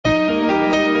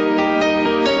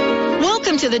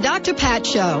to the Dr. Pat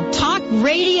Show. Talk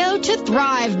radio to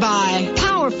thrive by.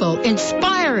 Powerful,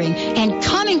 inspiring, and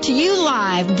coming to you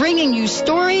live, bringing you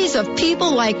stories of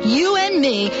people like you and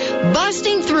me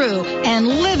busting through and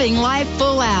living life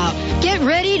full out. Get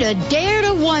ready to dare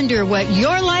to wonder what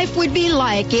your life would be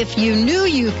like if you knew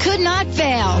you could not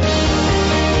fail.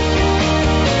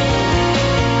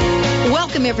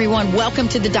 Welcome, everyone. Welcome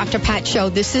to the Dr. Pat Show.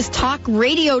 This is Talk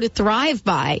Radio to Thrive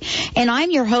By. And I'm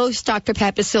your host, Dr.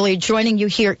 Pat Baccili, joining you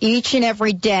here each and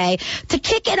every day to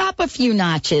kick it up a few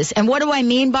notches. And what do I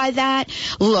mean by that?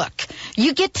 Look,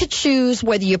 you get to choose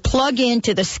whether you plug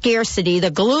into the scarcity,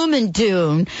 the gloom and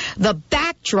doom, the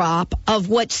backdrop of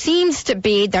what seems to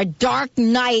be the dark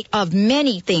night of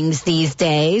many things these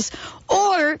days,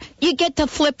 or you get to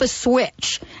flip a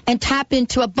switch and tap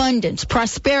into abundance,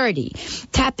 prosperity,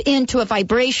 tap into a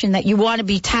vibration that you want to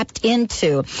be tapped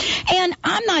into. And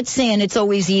I'm not saying it's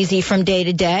always easy from day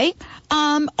to day,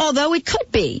 although it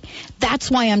could be. That's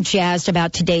why I'm jazzed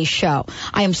about today's show.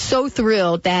 I am so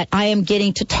thrilled that I am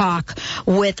getting to talk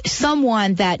with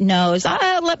someone that knows,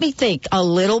 let me think, a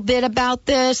little bit about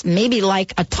this, maybe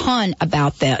like a ton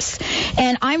about this.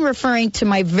 And I'm referring to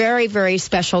my very, very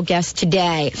special guest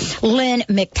today, Lynn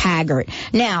McTaggart.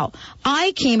 Now,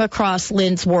 I came across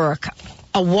Lynn's work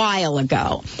a while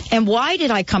ago. And why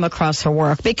did I come across her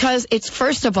work? Because it's,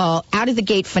 first of all, out of the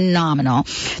gate phenomenal.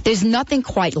 There's nothing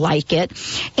quite like it.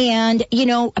 And, you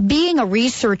know, being a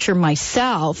researcher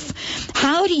myself,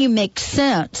 how do you make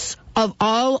sense of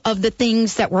all of the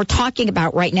things that we're talking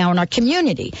about right now in our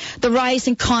community? The rise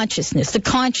in consciousness, the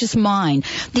conscious mind,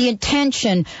 the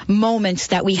intention moments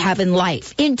that we have in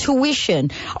life,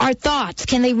 intuition, our thoughts,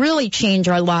 can they really change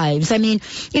our lives? I mean,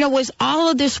 you know, was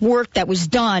all of this work that was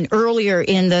done earlier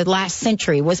in the last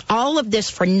century, was all of this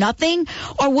for nothing,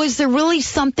 or was there really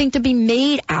something to be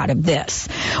made out of this?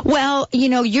 Well, you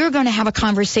know, you're going to have a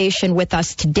conversation with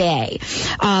us today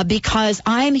because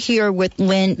I'm here with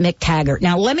Lynn McTaggart.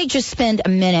 Now, let me just spend a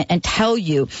minute and tell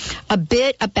you a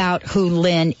bit about who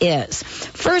Lynn is.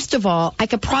 First of all, I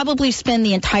could probably spend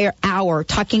the entire hour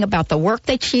talking about the work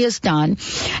that she has done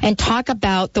and talk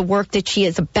about the work that she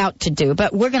is about to do,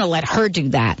 but we're going to let her do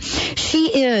that.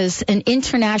 She is an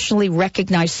internationally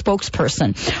recognized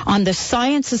spokesperson on the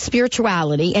science of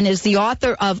spirituality and is the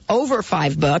author of over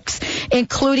 5 books,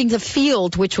 including The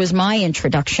Field, which was my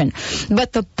introduction.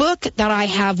 But the book that I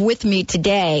have with me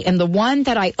today, and the one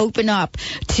that I open up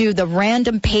to the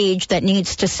random page that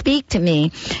needs to speak to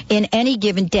me in any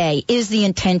given day, is The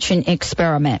Intention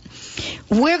Experiment.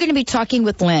 We're going to be talking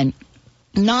with Lynn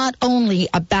not only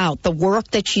about the work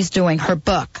that she's doing, her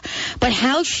book, but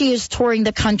how she is touring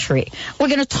the country. We're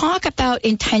going to talk about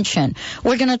intention.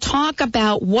 We're going to talk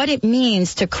about what it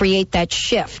means to create that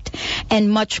shift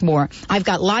and much more. I've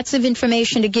got lots of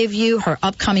information to give you, her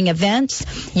upcoming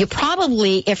events. You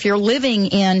probably, if you're living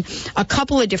in a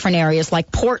couple of different areas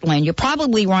like Portland, you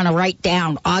probably want to write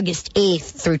down August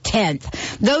 8th through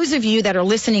 10th. Those of you that are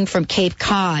listening from Cape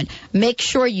Cod, make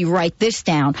sure you write this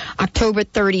down, October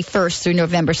 31st through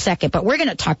November 2nd. But we're going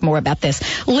to talk more about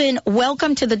this. Lynn,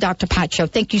 welcome to the Dr. Pat Show.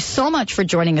 Thank you so much for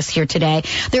joining us here today.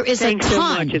 There is Thanks a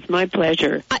ton. so much. It's my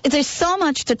pleasure. There's so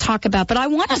much to talk about, but I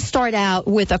want to start out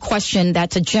with a question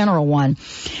that's a general one.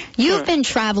 You've been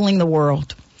traveling the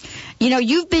world. You know,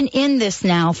 you've been in this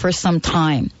now for some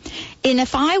time. And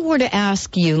if I were to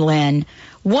ask you, Lynn,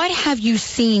 what have you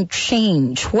seen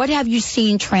change? What have you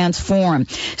seen transform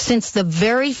since the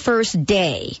very first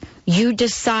day you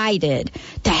decided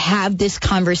to have this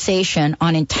conversation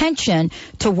on intention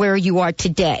to where you are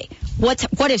today? What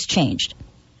has changed?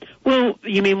 Well,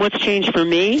 you mean what's changed for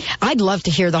me? I'd love to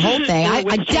hear the whole thing.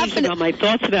 What's changed about my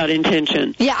thoughts about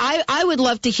intention? Yeah, I would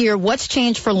love to hear what's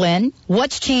changed for Lynn,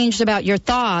 what's changed about your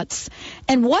thoughts,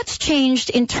 and what's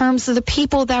changed in terms of the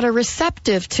people that are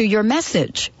receptive to your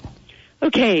message.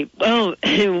 Okay, well,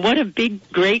 what a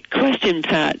big, great question,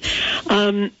 Pat.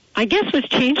 I guess what's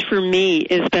changed for me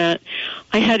is that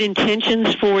I had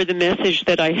intentions for the message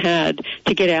that I had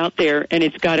to get out there, and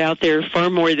it's got out there far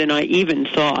more than I even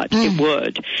thought it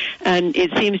would. And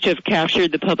it seems to have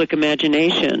captured the public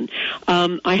imagination.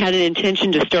 I had an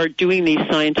intention to start doing these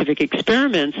scientific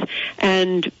experiments,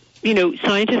 and, you know,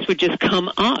 scientists would just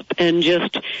come up and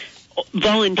just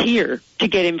volunteer to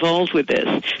get involved with this.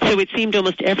 So it seemed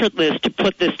almost effortless to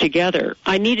put this together.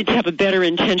 I needed to have a better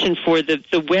intention for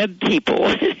the web people,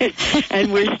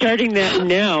 and we're starting that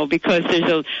now because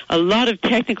there's a lot of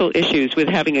technical issues with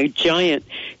having a giant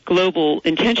global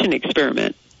intention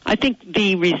experiment. I think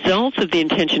the results of the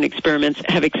intention experiments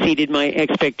have exceeded my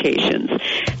expectations.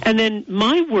 And then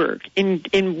my work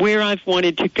in where I've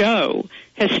wanted to go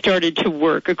has started to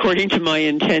work according to my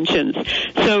intentions.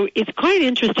 So it's quite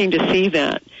interesting to see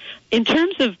that. In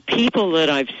terms of people that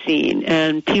I've seen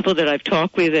and people that I've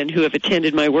talked with and who have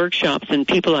attended my workshops and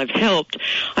people I've helped,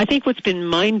 I think what's been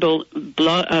mind-blowing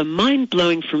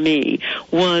for me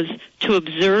was to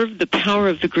observe the power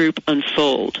of the group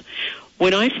unfold.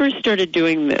 When I first started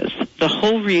doing this, the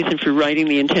whole reason for writing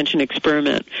the intention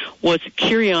experiment was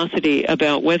curiosity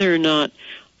about whether or not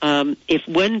if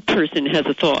one person has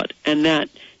a thought and that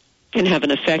can have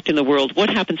an effect in the world, what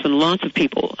happens when lots of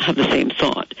people have the same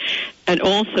thought? And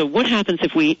also, what happens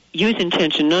if we use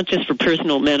intention not just for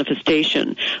personal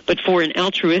manifestation, but for an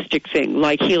altruistic thing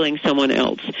like healing someone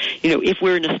else? If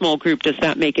we're in a small group, does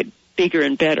that make it bigger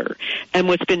and better? And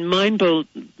what's been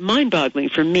mind-boggling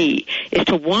for me is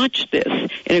to watch this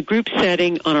in a group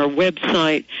setting on our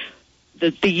website,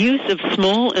 the use of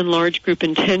small and large group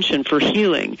intention for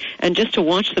healing, and just to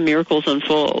watch the miracles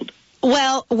unfold.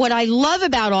 Well, what I love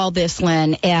about all this,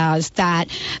 Lynn, is that,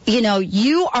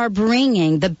 you are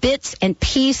bringing the bits and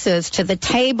pieces to the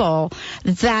table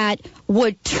that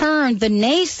would turn the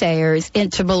naysayers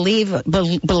into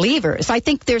believers. I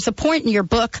think there's a point in your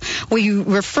book where you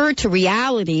refer to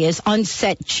reality as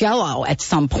unset jello at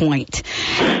some point.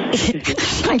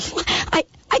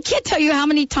 I can't tell you how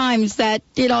many times that,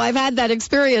 I've had that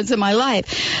experience in my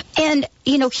life. And,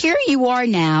 here you are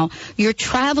now. You're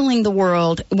traveling the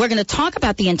world. We're going to talk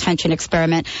about the intention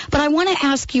experiment, but I want to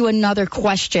ask you another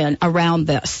question around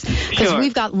this, because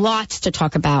we've got lots to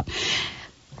talk about.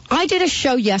 I did a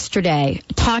show yesterday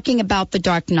talking about The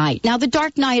Dark Knight. Now, The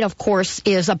Dark Knight, of course,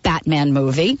 is a Batman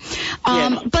movie,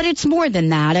 but it's more than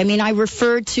that. I mean, I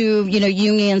referred to,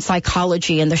 Jungian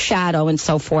psychology and the shadow and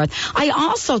so forth. I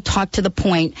also talked to the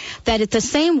point that at the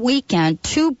same weekend,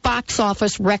 2 box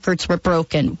office records were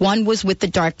broken. One was with The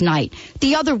Dark Knight.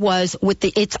 The other was with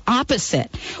its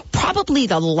opposite, probably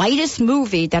the lightest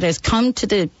movie that has come to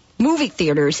the movie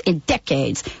theaters in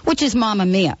decades, which is Mamma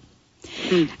Mia.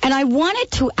 And I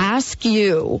wanted to ask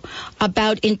you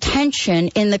about intention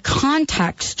in the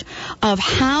context of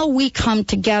how we come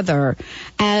together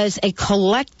as a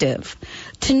collective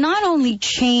to not only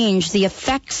change the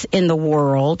effects in the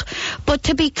world, but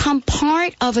to become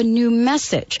part of a new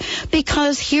message.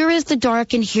 Because here is the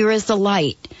dark and here is the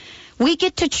light. We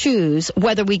get to choose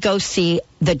whether we go see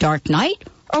The Dark Knight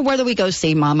or whether we go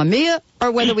see Mamma Mia, or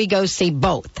whether we go see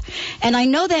both. And I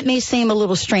know that may seem a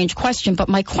little strange question, but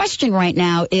my question right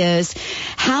now is,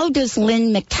 how does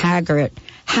Lynn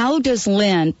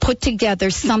put together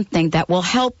something that will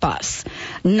help us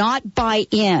not buy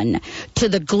in to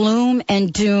the gloom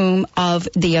and doom of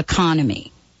the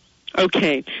economy?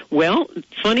 Okay. Well,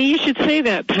 funny you should say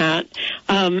that, Pat.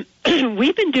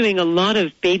 We've been doing a lot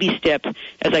of baby step,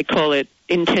 as I call it,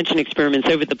 intention experiments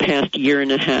over the past year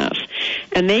and a half.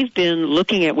 And they've been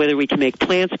looking at whether we can make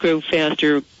plants grow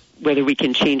faster, whether we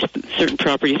can change certain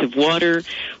properties of water,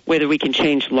 whether we can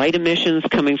change light emissions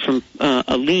coming from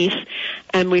a leaf.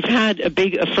 And we've had a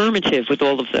big affirmative with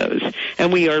all of those.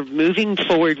 And we are moving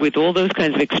forward with all those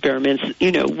kinds of experiments,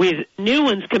 with new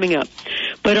ones coming up.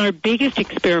 But our biggest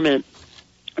experiment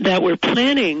that we're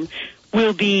planning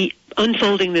will be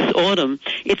unfolding this autumn.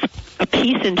 It's a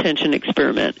peace intention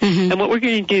experiment. Mm-hmm. And what we're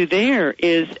going to do there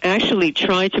is actually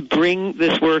try to bring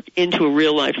this work into a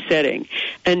real-life setting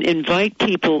and invite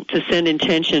people to send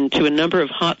intention to a number of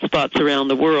hot spots around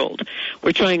the world.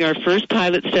 We're trying our first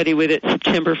pilot study with it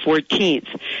September 14th.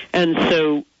 And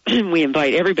so we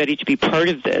invite everybody to be part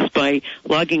of this by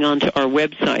logging on to our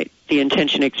website,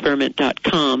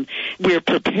 theintentionexperiment.com. We're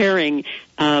preparing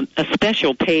a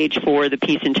special page for the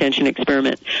Peace Intention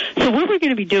Experiment. So what we're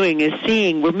going to be doing is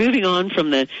we're moving on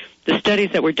from the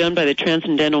studies that were done by the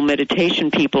Transcendental Meditation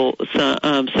people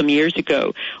some years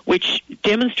ago, which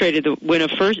demonstrated that when a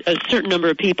certain number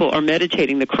of people are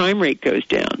meditating, the crime rate goes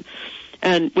down.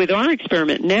 And with our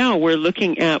experiment now, we're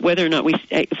looking at whether or not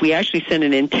if we actually send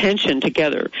an intention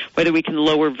together, whether we can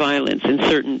lower violence in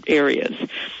certain areas.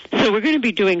 So we're going to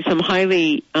be doing some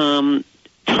highly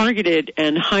targeted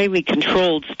and highly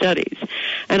controlled studies.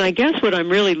 And I guess what I'm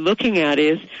really looking at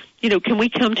is, can we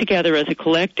come together as a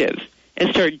collective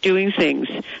and start doing things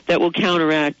that will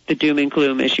counteract the doom and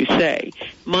gloom, as you say?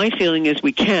 My feeling is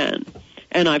we can.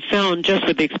 And I've found just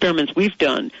with the experiments we've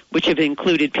done, which have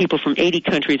included people from 80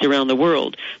 countries around the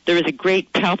world, there is a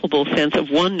great palpable sense of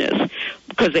oneness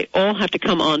because they all have to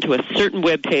come onto a certain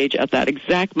web page at that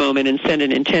exact moment and send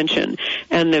an intention.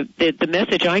 And the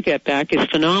message I get back is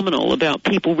phenomenal about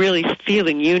people really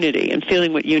feeling unity and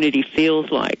feeling what unity feels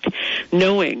like,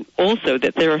 knowing also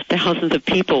that there are thousands of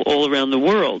people all around the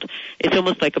world. It's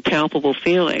almost like a palpable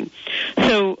feeling.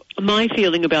 So my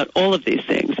feeling about all of these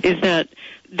things is that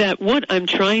that what I'm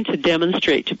trying to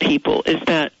demonstrate to people is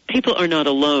that people are not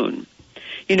alone.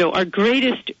 You know, our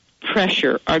greatest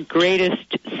pressure, our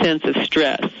greatest sense of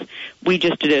stress, we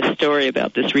just did a story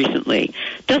about this recently,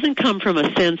 doesn't come from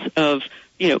a sense of,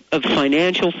 of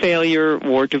financial failure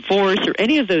or divorce or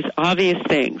any of those obvious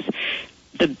things.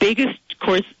 The biggest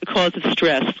cause of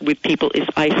stress with people is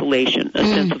isolation, a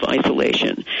sense of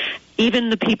isolation.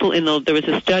 Even the people there was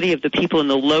a study of the people in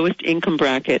the lowest income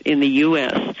bracket in the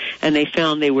U.S., and they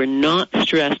found they were not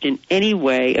stressed in any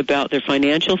way about their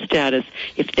financial status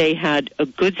if they had a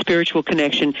good spiritual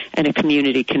connection and a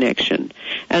community connection.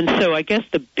 And so I guess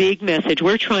the big message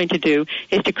we're trying to do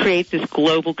is to create this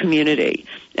global community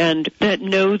and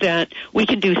know that we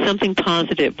can do something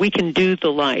positive. We can do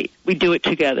the light. We do it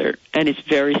together, and it's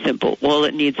very simple. All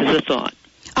it needs is a thought.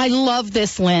 I love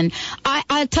this, Lynn.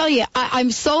 I tell you,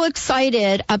 I'm so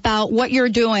excited about what you're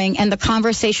doing and the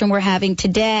conversation we're having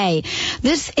today.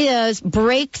 This is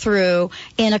breakthrough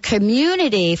in a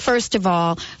community, first of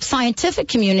all, scientific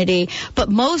community, but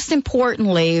most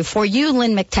importantly for you,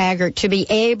 Lynn McTaggart, to be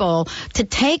able to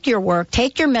take your work,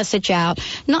 take your message out,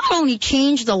 not only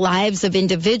change the lives of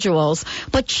individuals,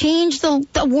 but change the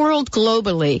world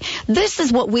globally. This is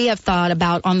what we have thought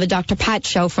about on the Dr. Pat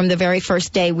Show from the very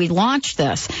first day we launched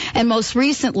this. And most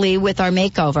recently with our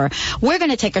makeover. We're going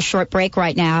to take a short break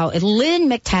right now. Lynn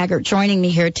McTaggart joining me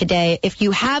here today. If you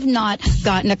have not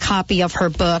gotten a copy of her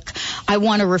book, I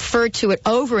want to refer to it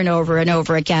over and over and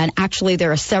over again. Actually,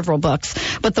 there are several books,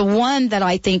 but the one that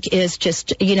I think is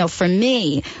just, for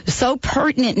me, so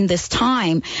pertinent in this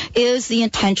time is The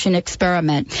Intention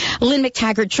Experiment. Lynn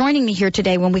McTaggart joining me here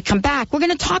today. When we come back, we're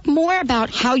going to talk more about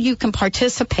how you can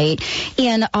participate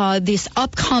in this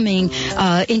upcoming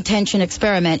Intention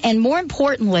Experiment. And more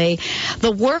importantly,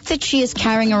 the work that she is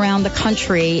carrying around the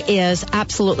country is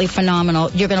absolutely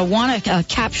phenomenal. You're going to want to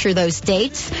capture those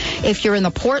dates. If you're in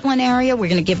the Portland area, we're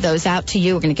going to give those out to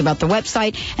you. We're going to give out the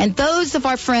website. And those of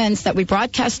our friends that we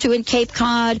broadcast to in Cape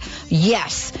Cod,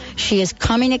 yes, she is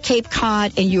coming to Cape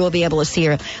Cod, and you will be able to see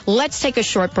her. Let's take a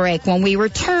short break. When we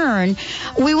return,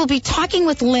 we will be talking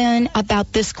with Lynn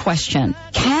about this question.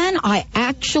 Can I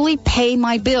actually pay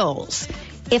my bills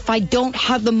if I don't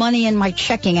have the money in my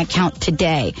checking account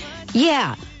today?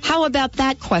 Yeah, how about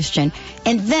that question?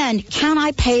 And then, can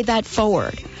I pay that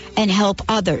forward and help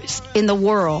others in the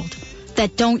world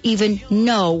that don't even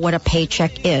know what a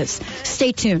paycheck is?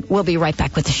 Stay tuned. We'll be right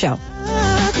back with the show.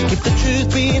 Keep the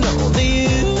truth being only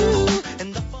you.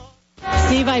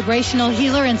 The vibrational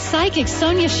healer and psychic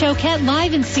Sonia Choquette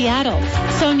live in Seattle.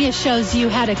 Sonia shows you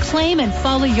how to claim and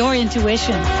follow your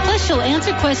intuition. Plus, she'll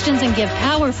answer questions and give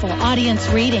powerful audience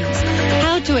readings.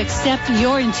 How to accept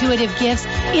your intuitive gifts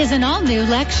is an all-new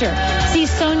lecture. See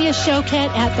Sonia Choquette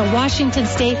at the Washington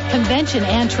State Convention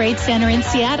and Trade Center in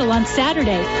Seattle on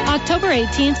Saturday, October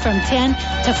 18th from 10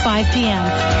 to 5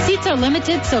 p.m. Seats are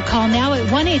limited, so call now at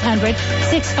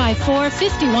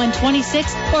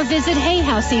 1-800-654-5126 or visit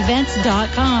hayhouseevents.com.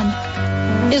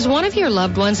 Is one of your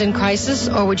loved ones in crisis,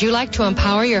 or would you like to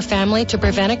empower your family to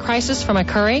prevent a crisis from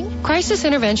occurring? Crisis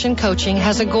Intervention Coaching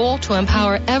has a goal to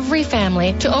empower every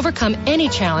family to overcome any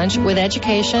challenge with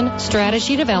education,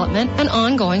 strategy development, and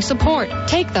ongoing support.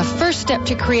 Take the first step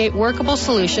to create workable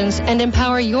solutions and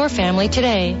empower your family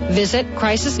today. Visit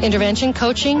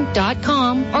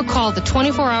crisisinterventioncoaching.com or call the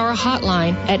 24-hour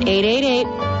hotline at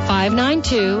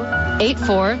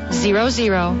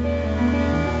 888-592-8400.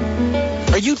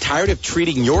 Are you tired of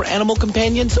treating your animal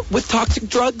companions with toxic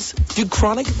drugs? Do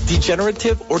chronic,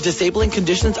 degenerative, or disabling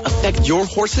conditions affect your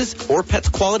horses or pets'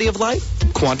 quality of life?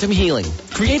 Quantum Healing,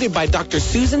 created by Dr.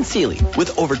 Susan Seeley,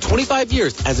 with over 25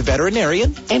 years as a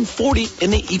veterinarian and 40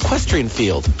 in the equestrian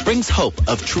field, brings hope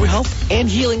of true health and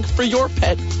healing for your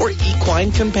pet or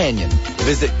equine companion.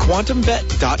 Visit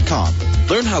quantumvet.com.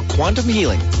 Learn how quantum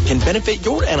healing can benefit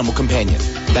your animal companion.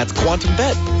 That's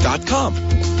quantumvet.com.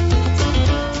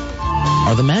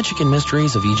 Are the magic and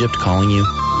mysteries of Egypt calling you?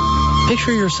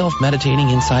 Picture yourself meditating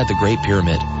inside the Great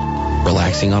Pyramid,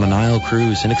 relaxing on a Nile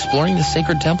cruise and exploring the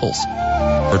sacred temples.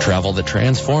 For travel that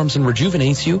transforms and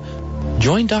rejuvenates you,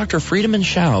 join Dr. Friedemann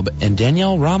Schaub and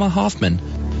Danielle Rama Hoffman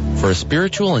for a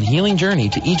spiritual and healing journey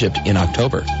to Egypt in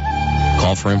October.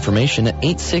 Call for information at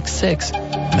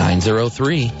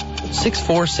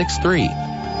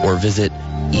 866-903-6463 or visit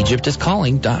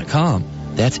EgyptIsCalling.com.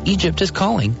 That's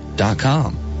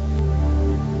EgyptIsCalling.com.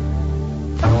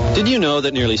 Did you know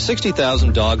that nearly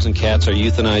 60,000 dogs and cats are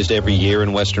euthanized every year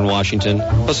in Western Washington?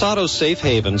 Pasado's Safe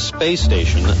Haven Space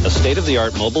Station, a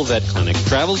state-of-the-art mobile vet clinic,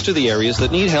 travels to the areas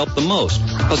that need help the most.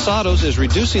 Pasado's is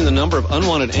reducing the number of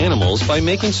unwanted animals by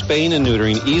making spaying and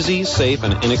neutering easy, safe,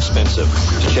 and inexpensive.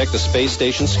 To check the space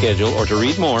station schedule or to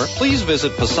read more, please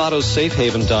visit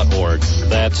pasadosafehaven.org.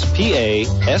 That's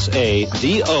P-A-S-A-D-O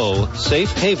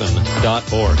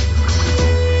safehaven.org.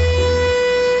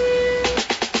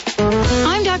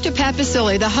 Dr. Pat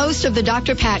Baccili, the host of the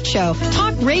Dr. Pat Show.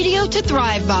 Talk radio to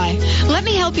thrive by. Let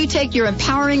me help you take your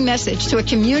empowering message to a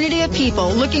community of people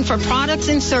looking for products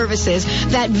and services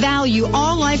that value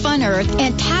all life on earth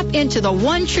and tap into the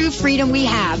one true freedom we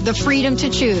have, the freedom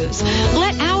to choose.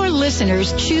 Let our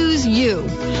listeners choose you.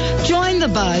 Join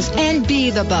the buzz and be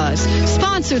the buzz.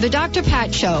 Sponsor the Dr.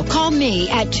 Pat Show. Call me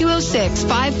at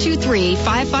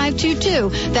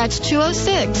 206-523-5522. That's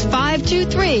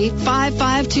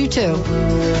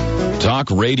 206-523-5522.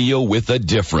 Talk radio with a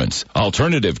difference.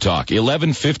 Alternative Talk,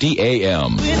 1150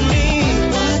 AM.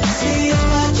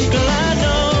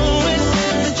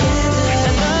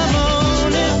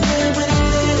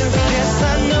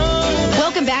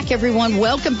 Everyone,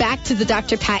 welcome back to the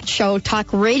Dr. Pat Show,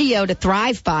 Talk Radio to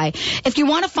Thrive By. If you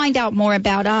want to find out more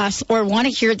about us or want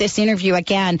to hear this interview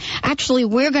again, actually,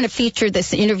 we're going to feature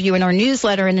this interview in our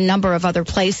newsletter and a number of other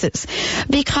places,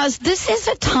 because this is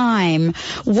a time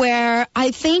where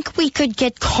I think we could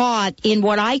get caught in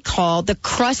what I call the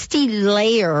crusty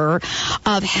layer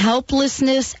of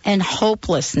helplessness and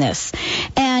hopelessness.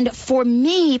 And for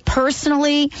me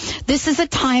personally, this is a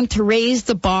time to raise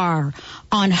the bar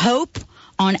on hope,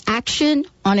 on action,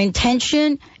 on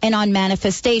intention, and on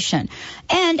manifestation.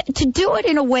 And to do it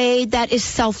in a way that is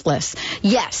selfless.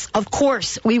 Yes, of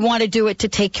course, we want to do it to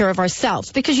take care of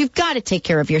ourselves, because you've got to take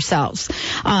care of yourselves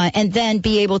and then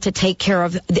be able to take care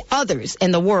of the others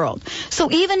in the world.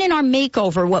 So even in our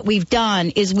makeover, what we've done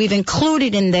is we've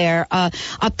included in there a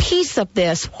piece of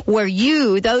this where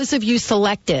you, those of you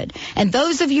selected, and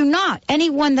those of you not,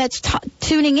 anyone that's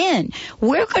tuning in,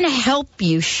 we're going to help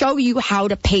you, show you how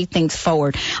to pay things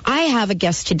forward. I have a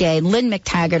guest today, Lynn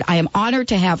McTaggart. I am honored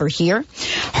to have her here.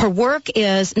 Her work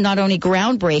is not only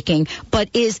groundbreaking, but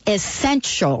is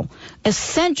essential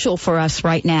for us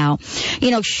right now.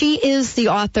 You know, she is the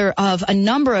author of a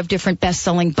number of different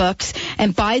best-selling books.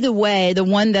 And by the way, the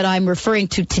one that I'm referring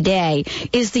to today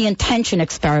is The Intention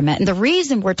Experiment. And the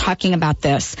reason we're talking about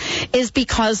this is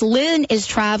because Lynn is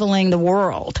traveling the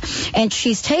world and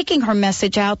she's taking her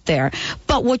message out there.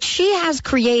 But what she has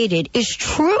created is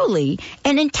truly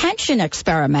an intention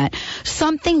experiment,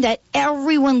 something that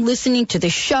everyone listening to the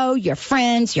show, your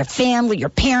friends, your family, your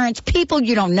parents, people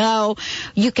you don't know,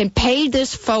 you can pay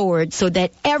this forward so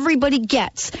that everybody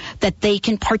gets that they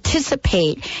can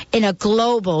participate in a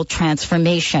global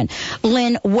transformation.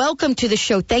 Lynn, welcome to the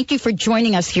show. Thank you for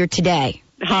joining us here today.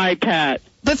 Hi, Pat.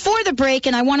 Before the break,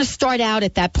 and I want to start out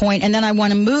at that point, and then I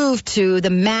want to move to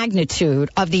the magnitude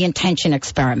of the intention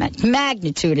experiment.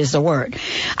 Magnitude is the word.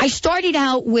 I started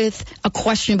out with a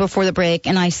question before the break,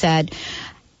 and I said,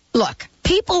 look,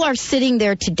 people are sitting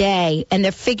there today and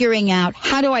they're figuring out,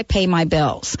 how do I pay my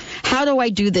bills? How do I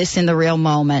do this in the real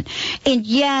moment? And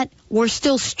yet we're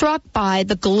still struck by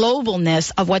the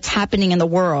globalness of what's happening in the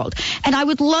world. And I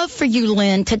would love for you,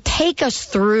 Lynn, to take us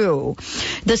through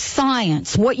the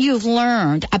science, what you've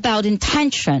learned about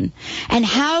intention and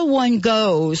how one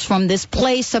goes from this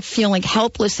place of feeling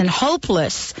helpless and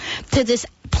hopeless to this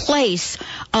place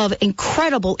of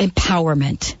incredible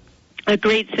empowerment. A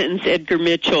great sentence Edgar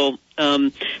Mitchell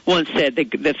once said,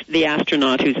 the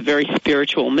astronaut who's a very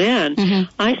spiritual man.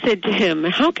 Mm-hmm. I said to him,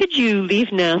 how could you leave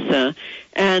NASA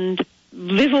and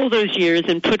live all those years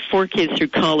and put 4 kids through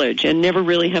college and never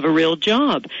really have a real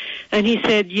job? And he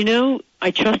said, you know,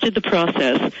 I trusted the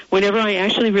process. Whenever I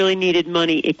actually really needed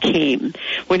money, it came.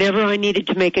 Whenever I needed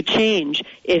to make a change,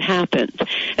 it happened.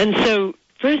 And so,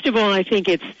 first of all, I think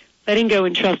it's letting go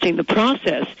and trusting the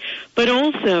process, but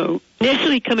also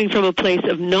initially coming from a place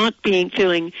of not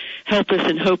feeling helpless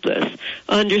and hopeless,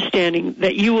 understanding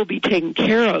that you will be taken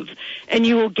care of and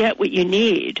you will get what you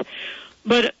need,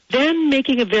 but then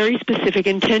making a very specific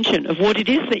intention of what it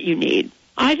is that you need.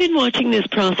 I've been watching this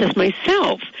process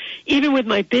myself, even with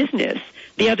my business.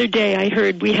 The other day I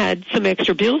heard we had some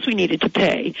extra bills we needed to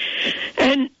pay,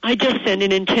 and I just sent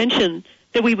an intention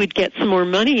that we would get some more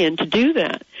money in to do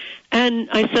that. And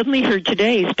I suddenly heard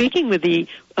today, speaking with the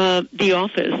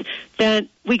office, that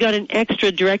we got an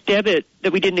extra direct debit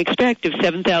that we didn't expect of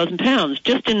 £7,000,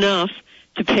 just enough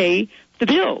to pay the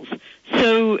bills.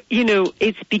 So, you know,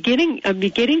 I'm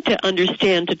beginning to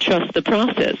understand, to trust the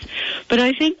process. But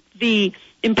I think the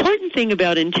important thing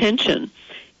about intention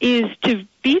is to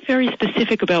be very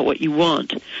specific about what you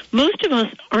want. Most of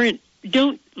us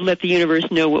don't let the universe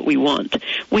know what we want.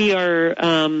 We're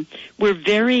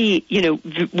very,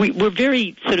 we're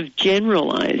very sort of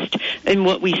generalized in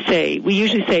what we say. We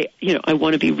usually say, I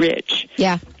want to be rich.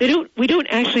 Yeah. We don't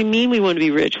actually mean we want to be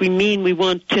rich. We mean we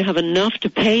want to have enough to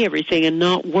pay everything and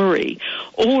not worry.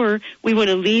 Or we want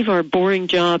to leave our boring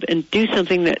job and do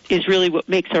something that is really what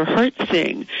makes our heart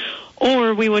sing.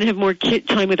 Or we want to have more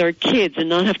time with our kids and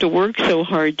not have to work so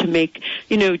hard to make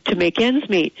ends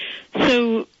meet.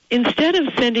 So instead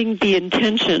of sending the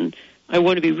intention, I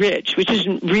want to be rich, which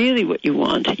isn't really what you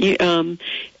want,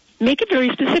 make it very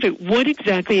specific what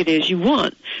exactly it is you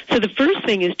want. So the first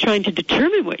thing is trying to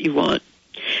determine what you want.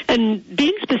 And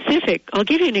being specific, I'll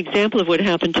give you an example of what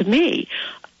happened to me.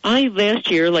 I, last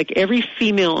year, like every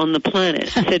female on the planet,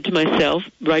 said to myself,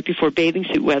 right before bathing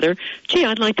suit weather, gee,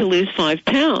 I'd like to lose 5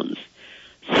 pounds.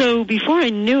 So before I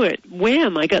knew it,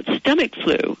 wham, I got stomach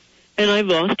flu. And I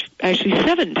lost actually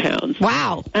 7 pounds.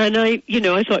 Wow. And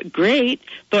I thought, great,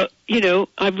 but,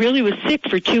 I really was sick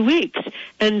for 2 weeks.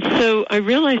 And so I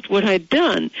realized what I'd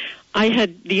done.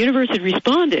 The universe had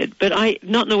responded, but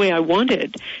not in the way I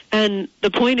wanted. And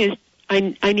the point is,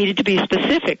 I needed to be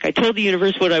specific. I told the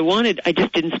universe what I wanted. I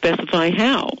just didn't specify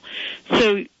how.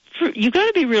 So you got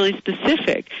to be really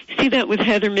specific. You see that with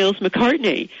Heather Mills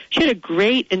McCartney. She had a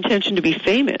great intention to be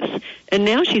famous, and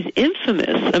now she's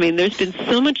infamous. I mean, there's been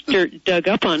so much dirt dug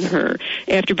up on her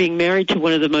after being married to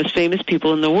one of the most famous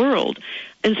people in the world.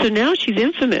 And so now she's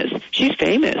infamous. She's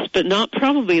famous, but not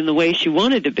probably in the way she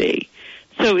wanted to be.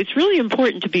 So it's really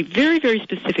important to be very, very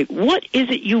specific. What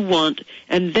is it you want,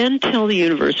 and then tell the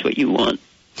universe what you want.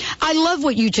 I love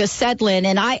what you just said, Lynn,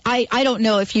 and I don't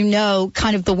know if you know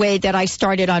kind of the way that I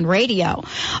started on radio,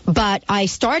 but I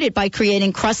started by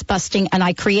creating crust busting, and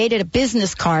I created a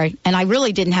business card, and I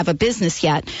really didn't have a business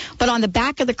yet, but on the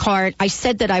back of the card, I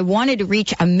said that I wanted to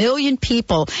reach 1 million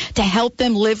people to help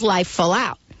them live life full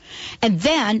out. And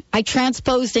then I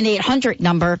transposed an 800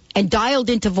 number and dialed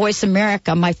into Voice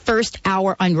America, my first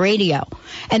hour on radio.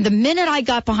 And the minute I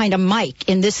got behind a mic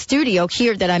in this studio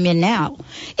here that I'm in now,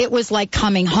 it was like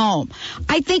coming home.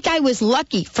 I think I was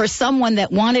lucky for someone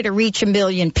that wanted to reach 1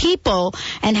 million people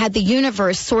and had the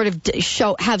universe sort of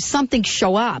have something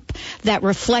show up that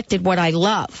reflected what I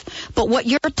love. But what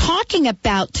you're talking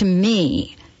about to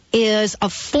me is a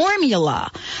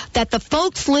formula that the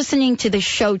folks listening to the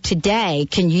show today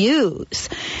can use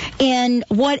in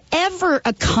whatever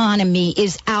economy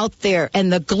is out there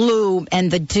and the gloom and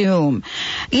the doom.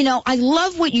 I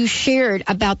love what you shared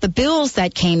about the bills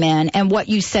that came in and what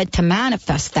you said to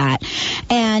manifest that.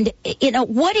 And,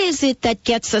 what is it that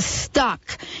gets us stuck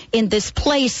in this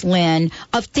place, Lynn,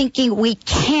 of thinking we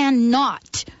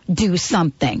cannot do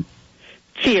something?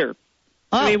 Fear.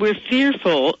 Oh. I mean, we're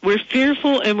fearful. We're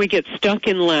fearful, and we get stuck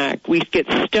in lack. We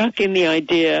get stuck in the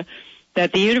idea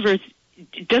that the universe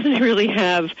doesn't really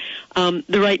have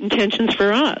the right intentions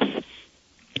for us.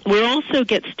 We also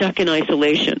get stuck in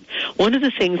isolation. One of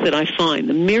the things that I find,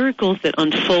 the miracles that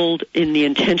unfold in the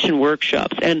intention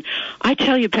workshops, and I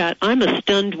tell you, Pat, I'm a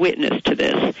stunned witness to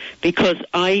this because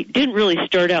I didn't really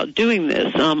start out doing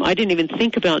this. I didn't even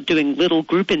think about doing little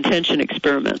group intention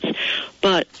experiments.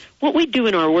 But what we do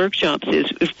in our workshops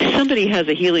is if somebody has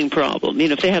a healing problem,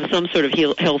 if they have some sort of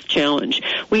health challenge,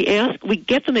 we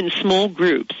get them in small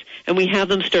groups, and we have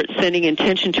them start sending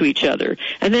intention to each other.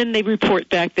 And then they report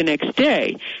back the next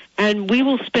day. And we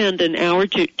will spend an hour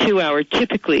to 2 hours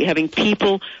typically having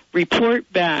people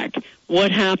report back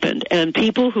what happened. And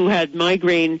people who had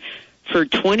migraine for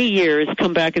 20 years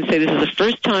come back and say, this is the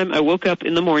first time I woke up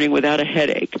in the morning without a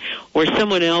headache. Or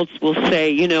someone else will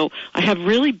say, I have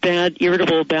really bad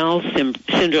irritable bowel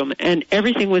syndrome, and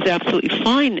everything was absolutely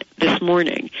fine this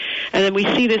morning. And then we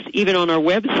see this even on our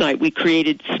website. We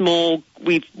created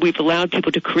we've allowed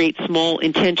people to create small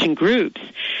intention groups,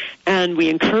 and we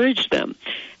encourage them.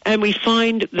 And we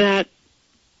find that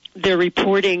they're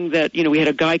reporting that, we had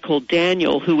a guy called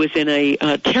Daniel who was in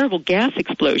a terrible gas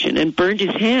explosion and burned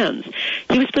his hands.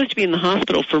 He was supposed to be in the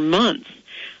hospital for months.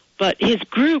 But his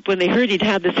group, when they heard he'd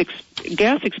had this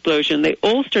gas explosion, they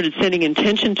all started sending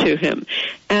intention to him.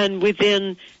 And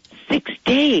within 6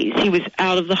 days, he was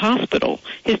out of the hospital.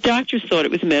 His doctors thought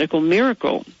it was a medical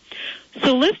miracle.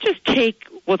 So let's just take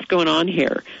what's going on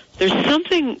here. There's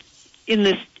something in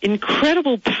this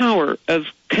incredible power of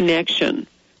connection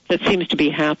that seems to be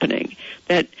happening,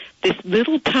 that this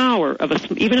little power of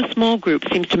even a small group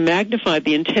seems to magnify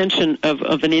the intention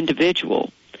of an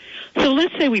individual. So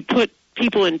let's say we put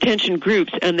people in intention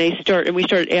groups and we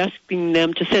start asking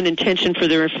them to send intention for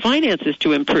their finances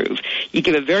to improve. You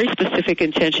give a very specific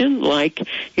intention, like,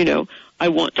 I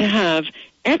want to have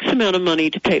X amount of money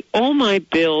to pay all my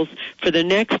bills for the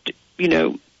next,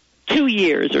 2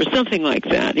 years or something like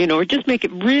that, or just make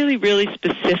it really, really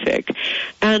specific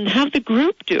and have the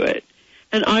group do it.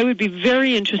 And I would be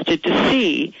very interested to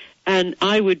see, and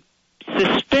I would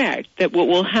suspect that what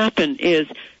will happen is,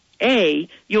 A,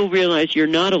 you'll realize you're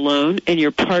not alone and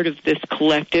you're part of this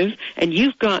collective, and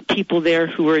you've got people there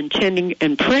who are intending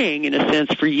and praying, in a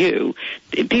sense, for you,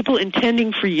 people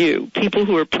intending for you, people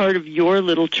who are part of your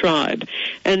little tribe.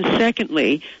 And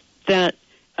secondly, that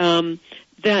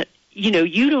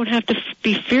you don't have to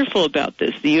be fearful about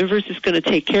this. The universe is going to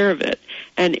take care of it.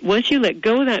 And once you let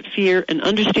go of that fear and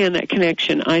understand that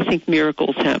connection, I think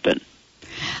miracles happen.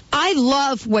 I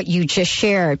love what you just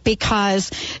shared because,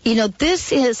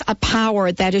 this is a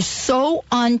power that is so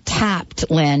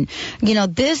untapped, Lynn.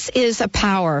 This is a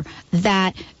power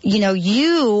that,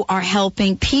 you are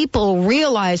helping people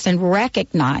realize and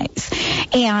recognize.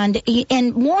 And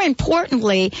more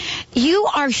importantly, you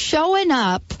are showing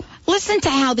up. Listen to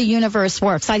how the universe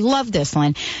works. I love this,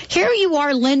 Lynn. Here you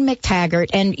are, Lynn McTaggart,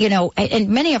 and, and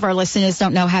many of our listeners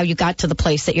don't know how you got to the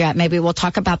place that you're at. Maybe we'll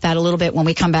talk about that a little bit when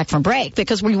we come back from break,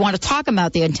 because we want to talk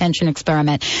about the intention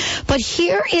experiment. But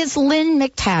here is Lynn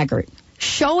McTaggart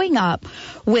showing up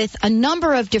with a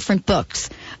number of different books.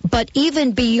 But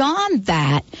even beyond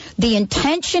that, the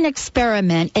intention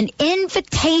experiment, an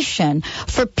invitation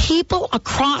for people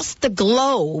across the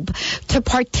globe to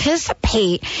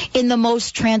participate in the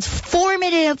most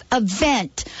transformative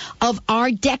event of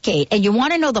our decade. And you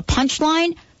want to know the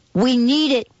punchline? We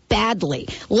need it badly.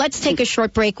 Let's take a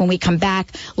short break. When we come back,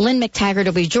 Lynn McTaggart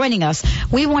will be joining us.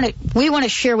 We want to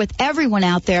share with everyone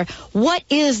out there, what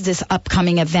is this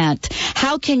upcoming event?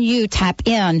 How can you tap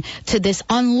in to this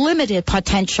unlimited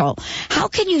potential? How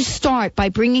can you start by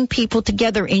bringing people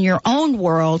together in your own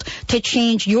world to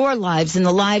change your lives and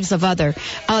the lives of others?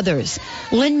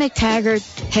 Lynn McTaggart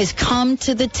has come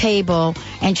to the table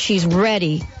and she's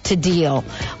ready to deal.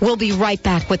 We'll be right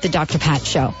back with the Dr. Pat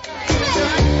Show.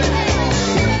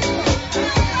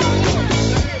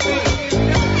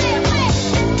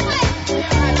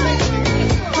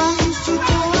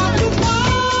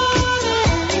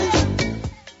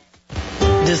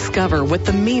 Discover what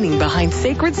the meaning behind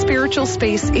sacred spiritual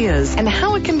space is and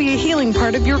how it can be a healing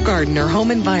part of your garden or home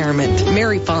environment.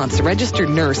 Mary Fonts, registered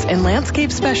nurse and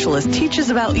landscape specialist, teaches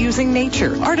about using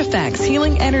nature, artifacts,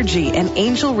 healing energy, and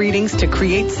angel readings to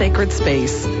create sacred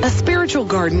space. A Spiritual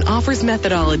Garden offers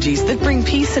methodologies that bring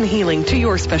peace and healing to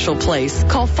your special place.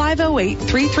 Call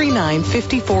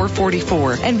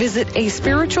 508-339-5444 and visit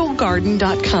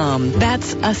aspiritualgarden.com.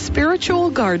 That's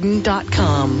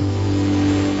aspiritualgarden.com.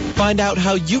 Find out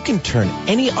how you can turn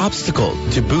any obstacle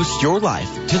to boost your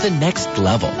life to the next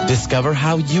level. Discover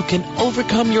how you can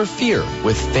overcome your fear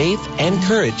with faith and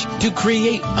courage to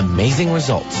create amazing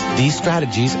results. These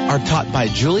strategies are taught by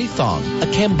Julie Thong, a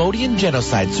Cambodian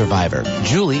genocide survivor.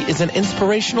 Julie is an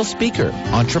inspirational speaker,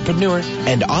 entrepreneur,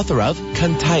 and author of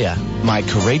Kantaya, My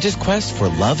Courageous Quest for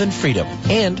Love and Freedom,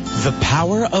 and The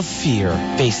Power of Fear.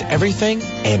 Face everything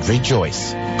and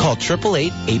rejoice. Call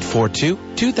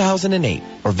 888-842-2008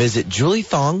 or visit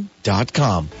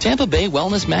juliethong.com. Tampa Bay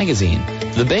Wellness Magazine,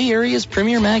 the Bay Area's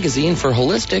premier magazine for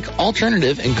holistic,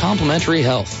 alternative, and complementary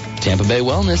health. Tampa Bay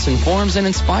Wellness informs and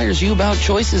inspires you about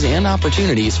choices and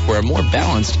opportunities for a more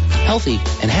balanced, healthy,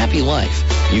 and happy life.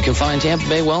 You can find Tampa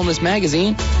Bay Wellness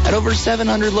Magazine at over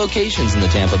 700 locations in the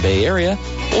Tampa Bay area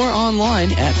or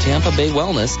online at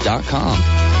tampabaywellness.com.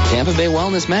 Tampa Bay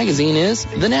Wellness Magazine is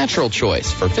the natural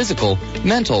choice for physical,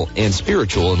 mental, and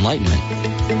spiritual enlightenment.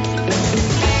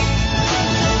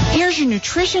 Here's your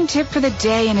nutrition tip for the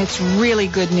day, and it's really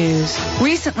good news.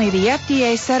 Recently, the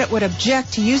FDA said it would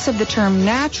object to use of the term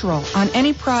natural on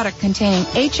any product containing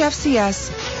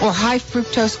HFCS or high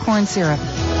fructose corn syrup.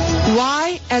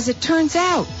 Why? As it turns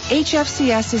out,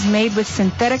 HFCS is made with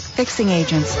synthetic fixing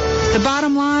agents. The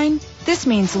bottom line? This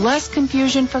means less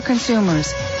confusion for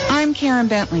consumers. I'm Karen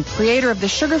Bentley, creator of the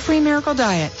Sugar-Free Miracle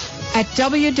Diet at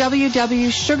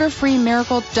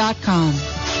www.sugarfreemiracle.com.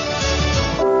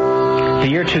 The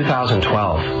year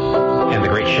 2012 and the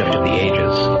great shift of the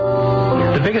ages.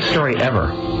 The biggest story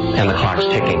ever, and the clock's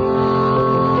ticking.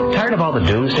 Tired of all the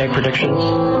doomsday predictions?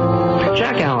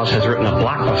 Jack Alice has written a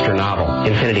blockbuster novel,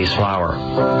 Infinity's Flower,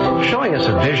 showing us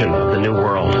a vision of the new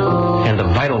world and the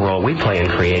vital role we play in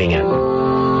creating it.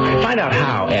 Find out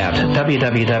how at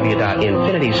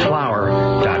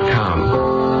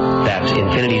www.infinitiesflower.com. That's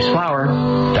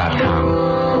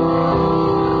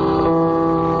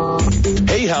infinitiesflower.com.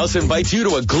 Hey, House invites you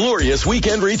to a glorious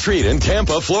weekend retreat in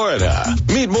Tampa, Florida.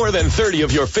 Meet more than 30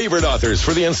 of your favorite authors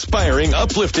for the inspiring,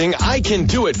 uplifting I Can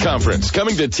Do It conference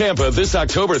coming to Tampa this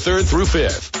October 3rd through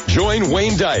 5th. Join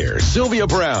Wayne Dyer, Sylvia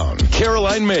Brown,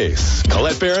 Caroline Myss,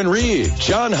 Colette Barron-Reed,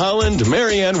 John Holland,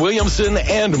 Marianne Williamson,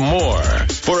 and more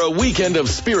for a weekend of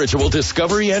spiritual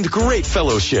discovery and great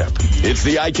fellowship. It's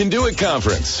the I Can Do It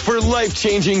conference for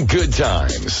life-changing good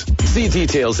times. See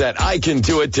details at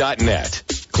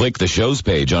icandoit.net. Click the show's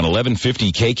page on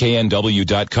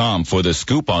 1150kknw.com for the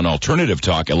scoop on Alternative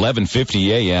Talk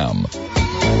 1150 AM.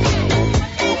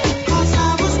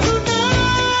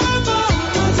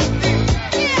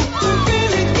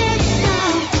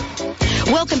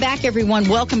 Welcome back, everyone.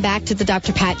 Welcome back to the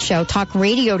Dr. Pat Show, talk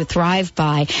radio to thrive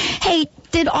by. Hey,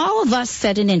 did all of us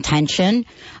set an intention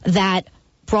that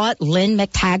brought Lynn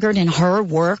McTaggart and her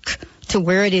work to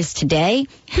where it is today?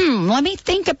 Let me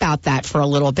think about that for a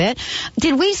little bit.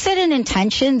 Did we set an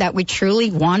intention that we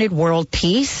truly wanted world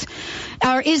peace?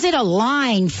 Or is it a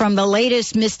line from the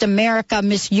latest Miss America,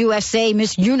 Miss USA,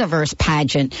 Miss Universe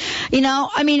pageant?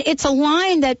 It's a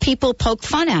line that people poke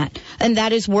fun at, and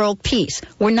that is world peace.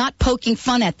 We're not poking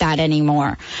fun at that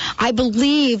anymore. I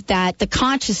believe that the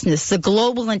consciousness, the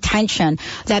global intention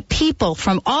that people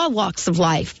from all walks of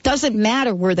life, doesn't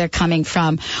matter where they're coming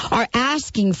from, are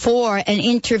asking for an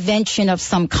intervention of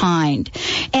some kind.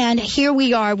 And here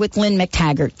we are with Lynn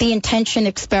McTaggart, the Intention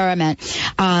Experiment.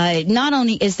 Not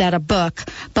only is that a book,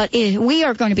 but we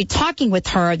are going to be talking with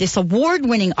her, this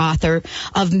award-winning author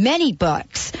of many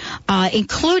books,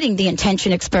 including The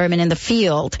Intention Experiment in the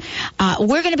Field.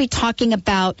 We're going to be talking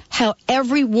about how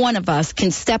every one of us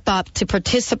can step up to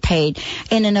participate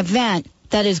in an event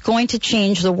that is going to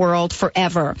change the world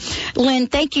forever. Lynn,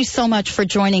 thank you so much for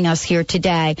joining us here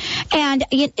today. And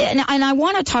I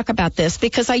want to talk about this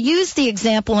because I used the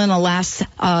example in the last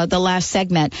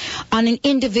segment on an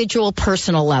individual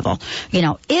personal level.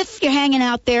 If you're hanging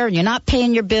out there and you're not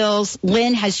paying your bills,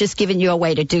 Lynn has just given you a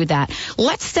way to do that.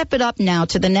 Let's step it up now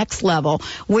to the next level,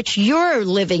 which you're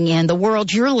living in, the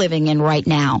world you're living in right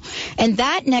now. And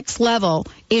that next level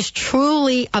is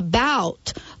truly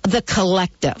about the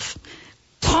collective.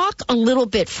 Talk a little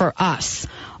bit for us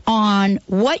on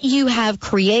what you have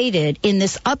created in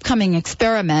this upcoming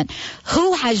experiment,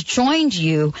 who has joined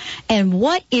you, and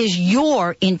what is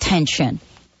your intention?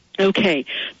 Okay,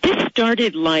 this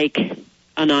started like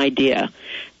an idea.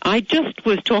 I just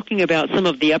was talking about some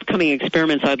of the upcoming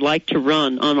experiments I'd like to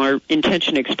run on our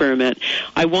intention experiment.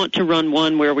 I want to run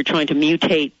one where we're trying to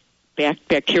mutate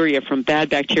bacteria from bad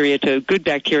bacteria to good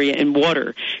bacteria in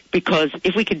water, because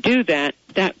if we could do that,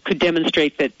 that could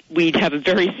demonstrate that we'd have a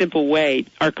very simple way,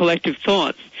 our collective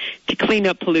thoughts, to clean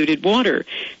up polluted water.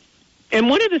 And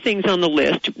one of the things on the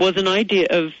list was an idea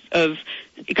of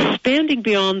expanding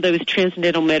beyond those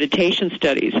transcendental meditation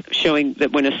studies, showing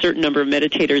that when a certain number of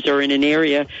meditators are in an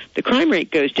area, the crime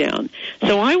rate goes down.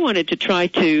 So I wanted to try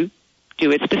to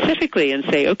do it specifically and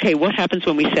say, okay, what happens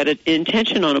when we set an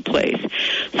intention on a place?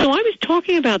 So I was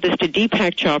talking about this to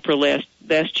Deepak Chopra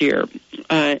last year,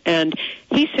 and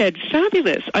he said,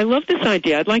 fabulous, I love this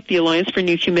idea. I'd like the Alliance for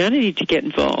New Humanity to get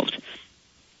involved.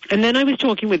 And then I was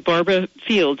talking with Barbara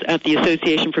Fields at the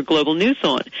Association for Global New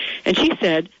Thought, and she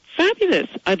said, fabulous,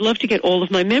 I'd love to get all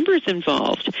of my members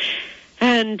involved.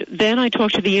 And then I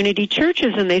talked to the Unity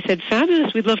churches, and they said,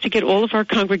 fabulous, we'd love to get all of our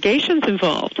congregations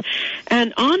involved.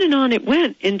 And on it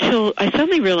went until I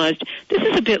suddenly realized this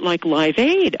is a bit like Live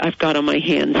Aid I've got on my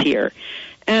hands here.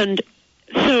 And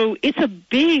so it's a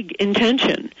big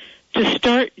intention to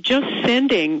start just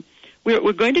sending.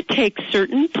 We're going to take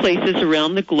certain places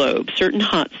around the globe, certain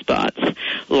hot spots,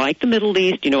 like the Middle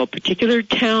East, a particular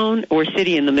town or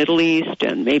city in the Middle East,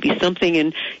 and maybe something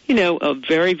in, a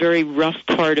very, very rough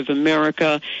part of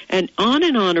America, and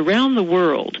on around the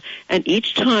world. And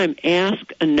each time ask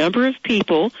a number of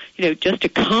people, just to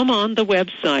come on the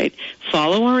website,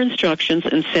 follow our instructions,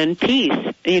 and send peace,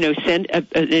 send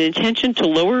an intention to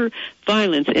lower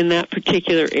violence in that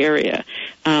particular area.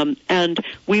 And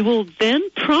we will then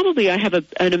I have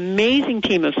an amazing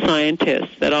team of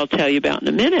scientists that I'll tell you about in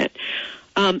a minute,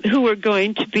 who are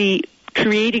going to be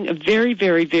creating a very,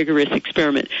 very vigorous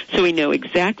experiment. So we know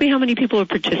exactly how many people are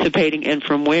participating and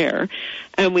from where.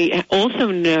 And we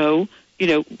also know,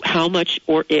 how much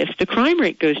or if the crime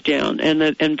rate goes down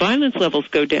and violence levels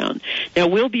go down. Now,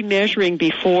 we'll be measuring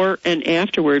before and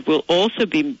afterward. We'll also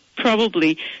be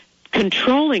probably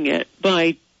controlling it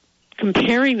by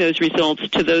comparing those results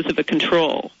to those of a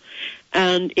control.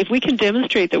 And if we can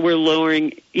demonstrate that we're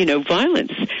lowering,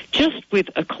 violence just with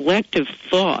a collective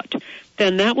thought,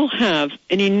 then that will have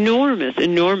an enormous,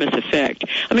 enormous effect.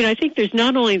 I mean, I think there's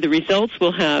not only the results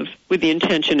we'll have with the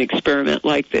intention experiment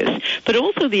like this, but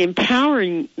also the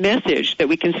empowering message that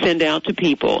we can send out to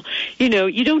people. You know,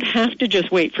 you don't have to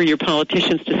just wait for your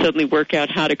politicians to suddenly work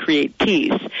out how to create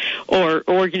peace or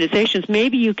organizations.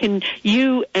 Maybe you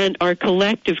and our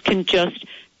collective can just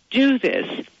do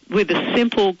this with a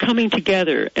simple coming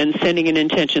together and sending an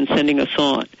intention, sending a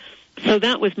thought. So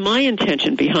that was my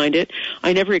intention behind it.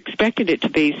 I never expected it to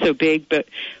be so big, but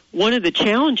one of the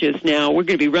challenges now, we're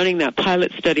going to be running that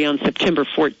pilot study on September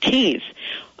 14th,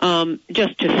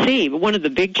 just to see. But one of the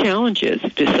big challenges,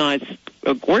 besides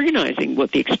organizing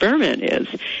what the experiment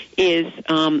is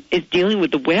dealing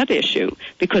with the web issue.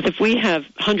 Because if we have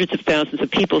hundreds of thousands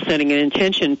of people sending an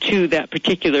intention to that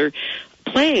particular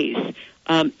place,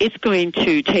 it's going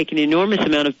to take an enormous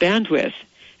amount of bandwidth.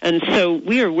 And so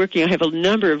we are working, I have a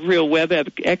number of real web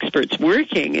experts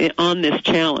working on this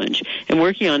challenge and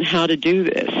working on how to do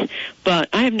this. But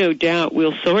I have no doubt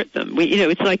we'll sort them.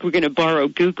 It's like we're going to borrow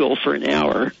Google for an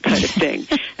hour kind of thing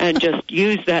and just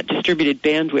use that distributed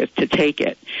bandwidth to take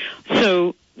it.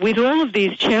 So with all of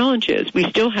these challenges, we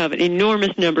still have an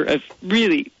enormous number of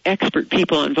really expert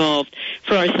people involved.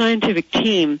 For our scientific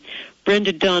team,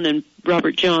 Brenda Dunn and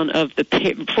Robert John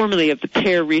formerly of the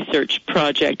PAIR Research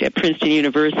Project at Princeton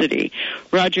University,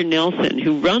 Roger Nelson,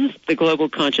 who runs the Global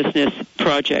Consciousness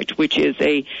Project, which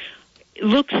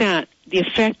looks at the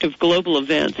effect of global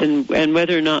events and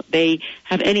whether or not they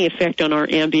have any effect on our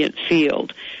ambient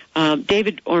field.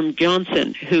 David Orm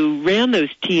Johnson, who ran those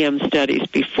TM studies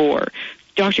before.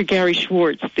 Dr. Gary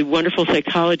Schwartz, the wonderful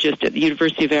psychologist at the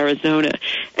University of Arizona,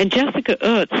 and Jessica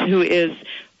Utz, who is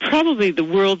probably the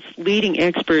world's leading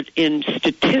expert in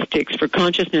statistics for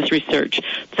consciousness research.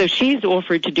 So she's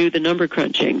offered to do the number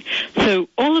crunching. So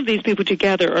all of these people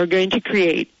together are going to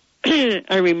create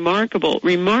a remarkable,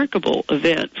 remarkable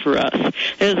event for us.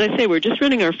 And as I say, we're just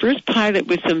running our first pilot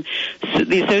with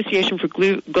the Association for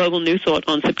Global New Thought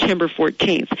on September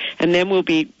 14th, and then we'll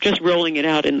be just rolling it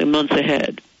out in the months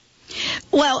ahead.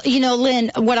 Well,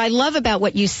 Lynn, what I love about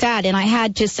what you said, and I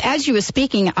had just, as you were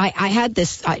speaking, I had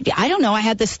this, I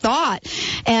had this thought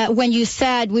when you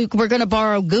said we're going to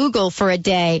borrow Google for a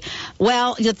day.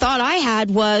 Well, the thought I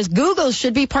had was Google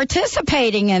should be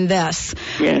participating in this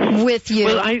with you.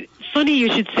 Well, funny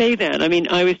you should say that. I mean,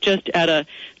 I was just at a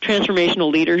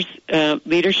Transformational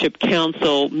Leadership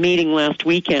Council meeting last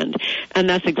weekend, and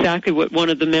that's exactly what one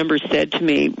of the members said to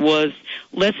me was,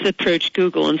 let's approach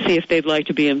Google and see if they'd like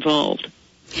to be involved.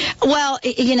 Well,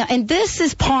 and this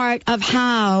is part of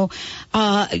how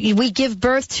we give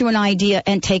birth to an idea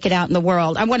and take it out in the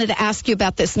world. I wanted to ask you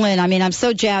about this, Lynn. I mean, I'm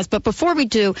so jazzed. But before we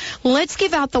do, let's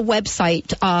give out the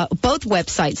website, both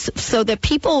websites, so that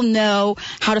people know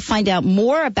how to find out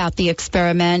more about the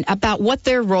experiment, about what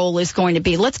their role is going to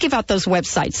be. Let's give out those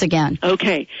websites again.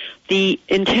 Okay. The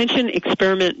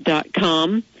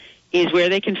intentionexperiment.com is where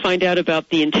they can find out about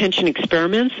the intention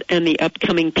experiments and the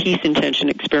upcoming peace intention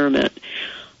experiment.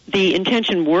 The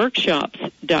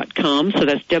intentionworkshops.com, so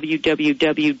that's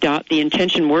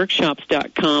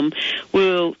www.theintentionworkshops.com,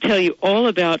 will tell you all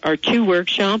about our 2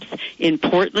 workshops in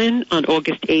Portland on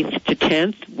August 8th to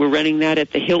 10th. We're running that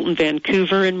at the Hilton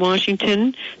Vancouver in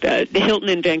Washington, the Hilton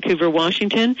in Vancouver,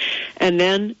 Washington. And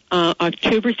then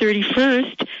October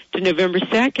 31st to November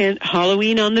 2nd,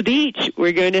 Halloween on the beach.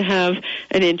 We're going to have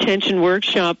an intention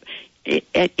workshop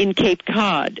in Cape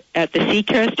Cod at the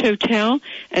Seacrest Hotel,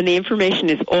 and the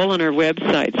information is all on our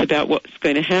websites about what's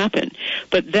going to happen.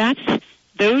 But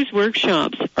those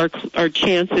workshops are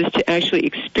chances to actually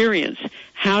experience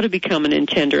how to become an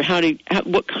intender,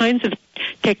 what kinds of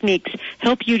techniques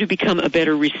help you to become a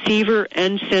better receiver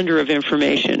and sender of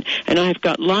information. And I've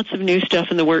got lots of new stuff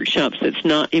in the workshops that's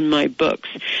not in my books.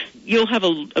 You'll have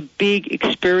a big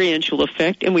experiential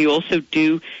effect, and we also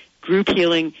do group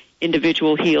healing,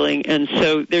 individual healing, and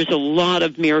so there's a lot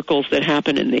of miracles that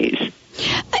happen in these.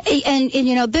 And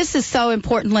this is so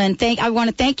important, Lynn. I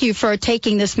want to thank you for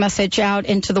taking this message out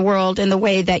into the world in the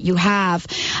way that you have.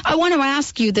 I want to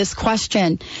ask you this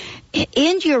question.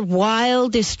 In your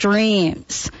wildest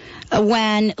dreams,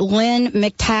 when Lynn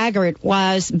McTaggart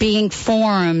was being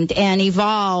formed and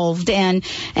evolved and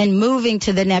moving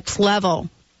to the next level,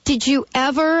 did you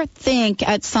ever think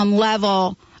at some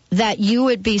level that you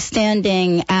would be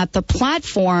standing at the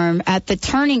platform, at the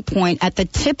turning point, at the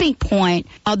tipping point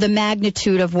of the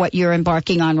magnitude of what you're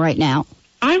embarking on right now?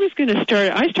 I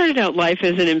started out life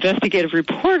as an investigative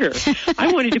reporter.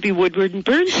 I wanted to be Woodward and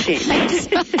Bernstein.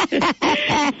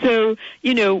 So,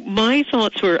 my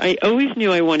thoughts were, I always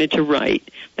knew I wanted to write.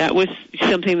 That was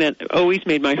something that always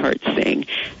made my heart sing.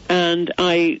 And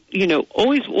I,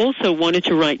 always also wanted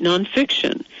to write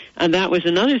nonfiction. And that was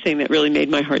another thing that really made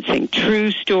my heart sing, true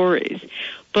stories.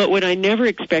 But what I never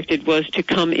expected was to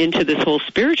come into this whole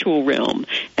spiritual realm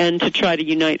and to try to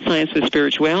unite science with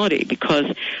spirituality, because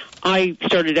I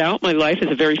started out my life as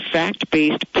a very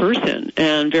fact-based person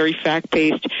and very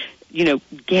fact-based,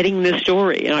 getting the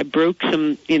story. And I broke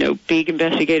some, big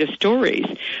investigative stories.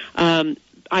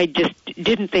 I just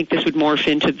didn't think this would morph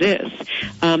into this.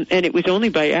 And it was only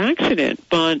by accident,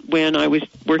 but when I was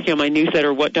working on my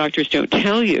newsletter, What Doctors Don't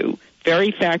Tell You,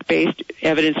 very fact-based,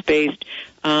 evidence-based,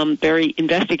 very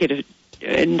investigative,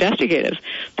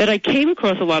 that I came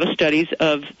across a lot of studies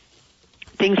of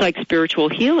things like spiritual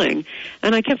healing.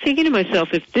 And I kept thinking to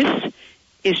myself, if this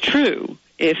is true,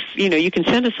 if, you can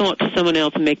send a thought to someone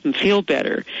else and make them feel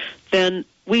better, then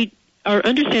our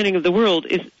understanding of the world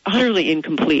is utterly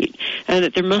incomplete, and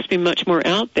that there must be much more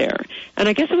out there. And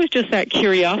I guess it was just that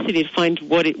curiosity to find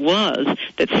what it was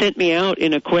that sent me out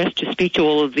in a quest to speak to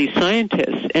all of these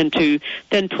scientists and to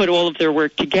then put all of their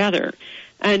work together.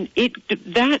 And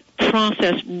that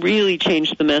process really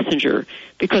changed the messenger,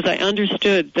 because I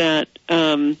understood that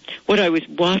what I was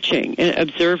watching and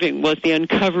observing was the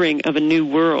uncovering of a new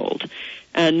world.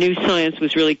 And new science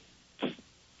was really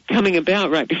coming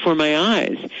about right before my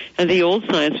eyes, and the old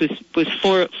science was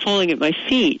falling at my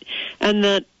feet, and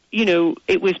that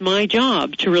it was my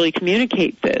job to really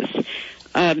communicate this,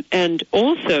 and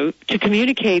also to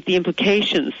communicate the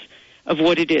implications of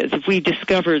what it is if we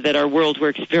discover that our world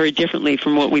works very differently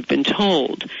from what we've been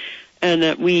told, and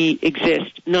that we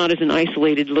exist not as an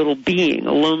isolated little being,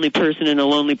 a lonely person in a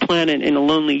lonely planet in a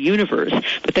lonely universe,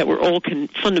 but that we're all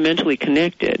fundamentally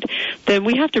connected, then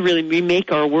we have to really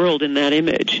remake our world in that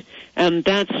image. And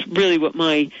that's really what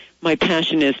my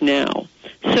passion is now.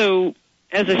 So,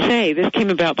 as I say, this came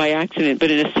about by accident,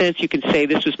 but in a sense you could say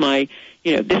this was my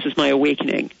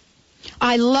awakening.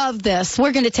 I love this.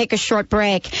 We're going to take a short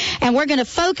break, and we're going to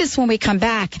focus when we come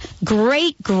back.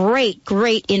 Great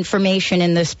information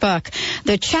in this book.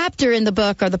 The chapter in the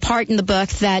book, or the part in the book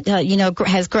that,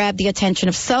 has grabbed the attention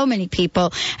of so many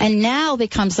people and now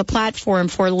becomes the platform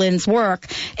for Lynne's work,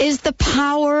 is the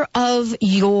power of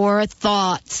your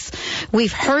thoughts.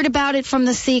 We've heard about it from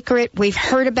The Secret. We've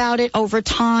heard about it over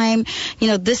time.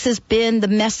 This has been the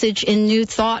message in New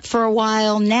Thought for a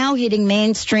while, now hitting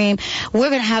mainstream. We're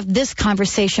going to have this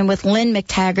conversation with Lynn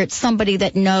McTaggart, somebody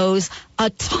that knows a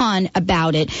ton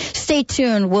about it. Stay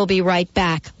tuned. We'll be right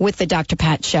back with the Dr.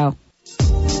 Pat Show.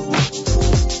 Excuse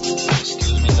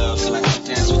me, love, can I come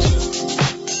dance with you?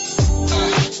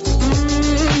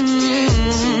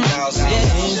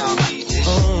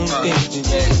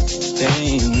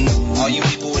 All you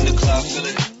people in the club feel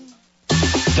it?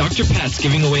 Dr. Pat's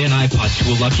giving away an iPod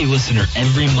to a lucky listener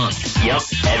every month. Yep,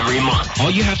 every month.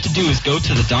 All you have to do is go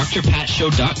to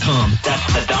thedrpatshow.com.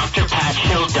 That's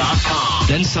thedrpatshow.com.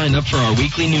 Then sign up for our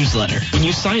weekly newsletter. When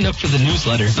you sign up for the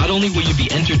newsletter, not only will you be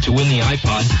entered to win the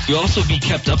iPod, you'll also be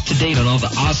kept up to date on all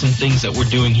the awesome things that we're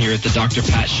doing here at the Dr.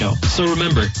 Pat Show. So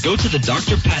remember, go to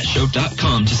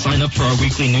thedrpatshow.com to sign up for our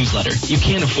weekly newsletter. You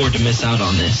can't afford to miss out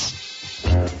on this.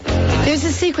 There's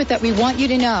a secret that we want you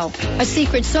to know. A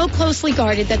secret so closely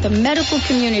guarded that the medical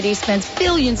community spends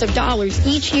billions of dollars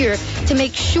each year to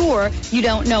make sure you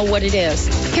don't know what it is.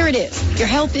 Here it is. Your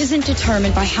health isn't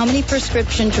determined by how many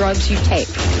prescription drugs you take.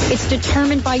 It's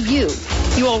determined by you.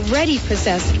 You already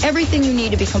possess everything you need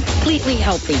to be completely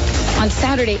healthy. On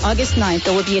Saturday, August 9th,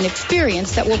 there will be an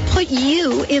experience that will put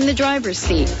you in the driver's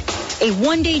seat. A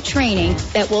one-day training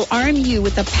that will arm you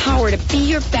with the power to be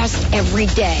your best every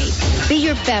day. Be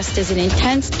Your Best is an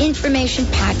intense,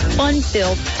 information-packed,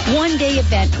 fun-filled, one-day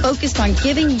event focused on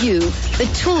giving you the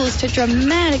tools to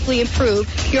dramatically improve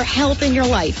your health and your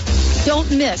life. Don't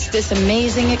miss this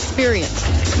amazing experience.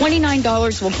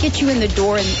 $29 will get you in the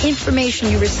door, and the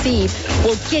information you receive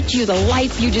will get you the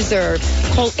life you deserve.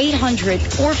 Call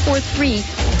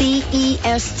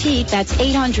 800-443-BEST. That's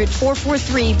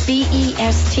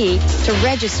 800-443-BEST to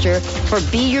register for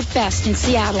Be Your Best in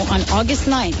Seattle on August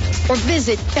 9th, or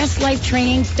visit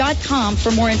bestlifetraining.com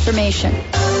for more information.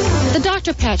 The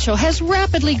Dr. Pat Show has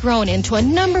rapidly grown into a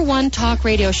 #1 talk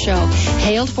radio show,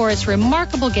 hailed for its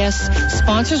remarkable guests,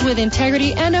 sponsors with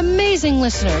integrity, and amazing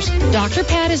listeners. Dr.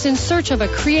 Pat is in search of a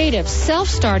creative,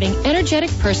 self-starting,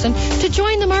 energetic person to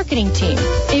join the marketing team.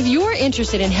 If you're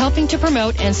interested in helping to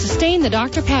promote and sustain the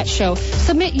Dr. Pat Show,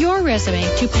 submit your resume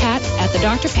to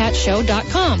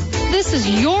pat@thedrpatshow.com. This is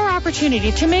your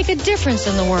opportunity to make a difference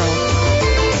in the world.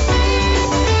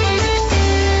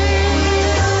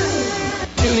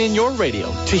 Tune in your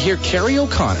radio to hear Carrie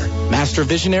O'Connor Master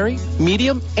Visionary,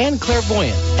 Medium, and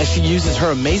Clairvoyant, as she uses her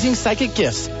amazing psychic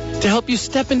gifts to help you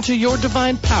step into your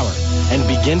divine power and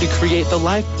begin to create the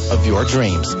life of your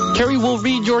dreams. Carrie will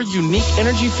read your unique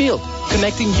energy field,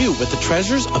 connecting you with the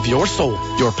treasures of your soul,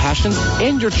 your passions,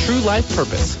 and your true life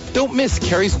purpose. Don't miss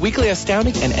Carrie's weekly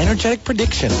astounding and energetic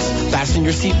predictions. Fasten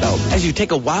your seatbelt as you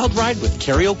take a wild ride with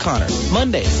Carrie O'Connor,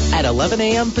 Mondays at 11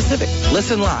 a.m. Pacific.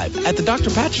 Listen live at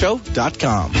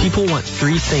thedrpatshow.com. People want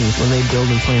three things when they build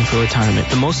and plan for retirement: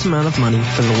 the most amount of money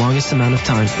for the longest amount of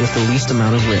time with the least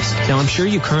amount of risk. Now, I'm sure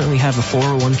you currently have a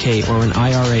 401k or an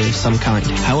IRA of some kind.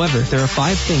 However, there are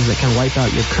 5 things that can wipe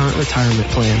out your current retirement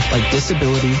plan, like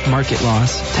disability, market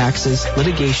loss, taxes,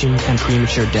 litigation, and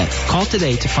premature death. Call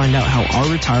today to find out how our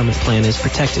retirement plan is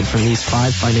protected from these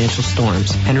 5 financial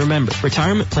storms. And remember,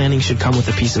 retirement planning should come with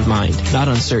a peace of mind, not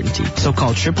uncertainty. So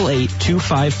call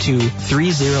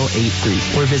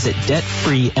 888-252-3083 or visit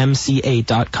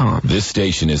debtfreemca.com. This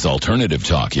station is Alternative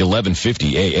Talk,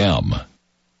 1150 AM.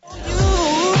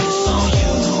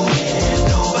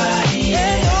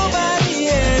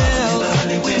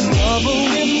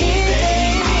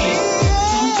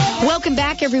 Welcome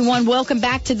back, everyone. Welcome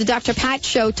back to the Dr. Pat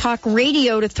Show, talk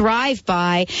radio to thrive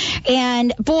by.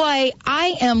 And boy,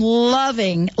 I am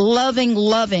loving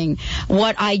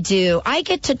what I do. I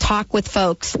get to talk with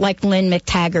folks like Lynn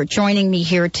McTaggart joining me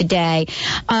here today.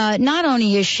 Not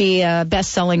only is she a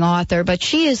best-selling author, but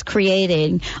she is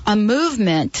creating a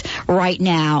movement right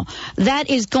now that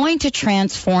is going to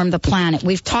transform the planet.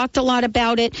 We've talked a lot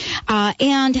about it,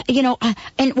 and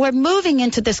we're moving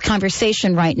into this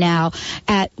conversation right now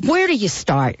at where do you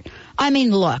start? I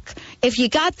mean, look, if you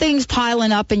got things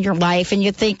piling up in your life and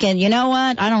you're thinking, you know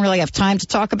what, I don't really have time to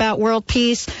talk about world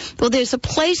peace, well, there's a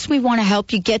place we want to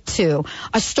help you get to,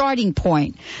 a starting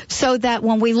point, so that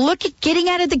when we look at getting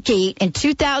out of the gate in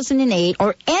 2008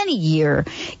 or any year,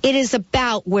 it is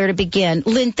about where to begin.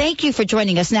 Lynn, thank you for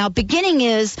joining us. Now, beginning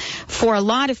is, for a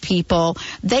lot of people,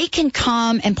 they can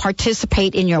come and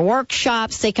participate in your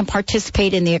workshops. They can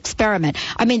participate in the experiment.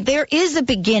 I mean, there is a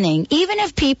beginning, even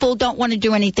if people don't want to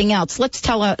do anything else. Let's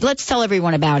tell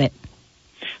everyone about it.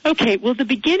 Okay, well, the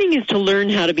beginning is to learn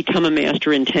how to become a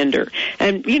master intender.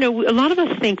 And, a lot of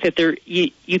us think that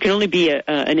you can only be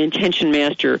an intention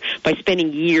master by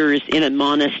spending years in a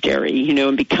monastery,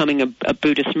 and becoming a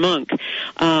Buddhist monk,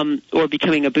 or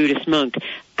becoming a Buddhist monk.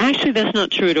 Actually, that's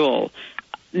not true at all.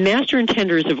 Master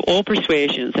intenders of all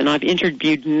persuasions, and I've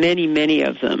interviewed many, many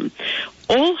of them,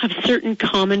 all have certain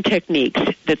common techniques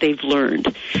that they've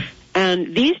learned.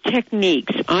 And these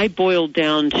techniques I distilled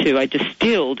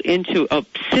into a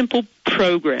simple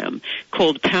program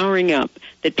called Powering Up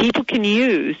that people can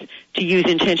use to use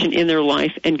intention in their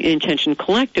life and intention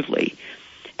collectively.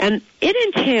 And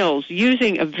it entails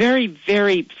using a very,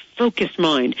 very focused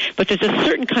mind, but there's a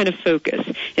certain kind of focus.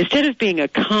 Instead of being a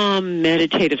calm,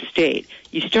 meditative state,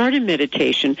 you start in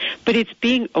meditation, but it's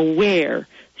being aware,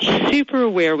 super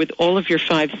aware with all of your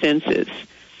 5 senses.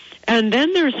 And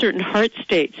then there are certain heart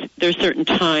states, there are certain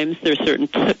times, there are certain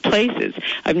places.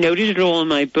 I've noted it all in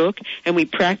my book, and we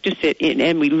practice it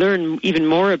and we learn even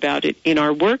more about it in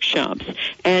our workshops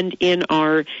and in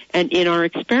our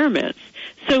experiments.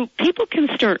 So people can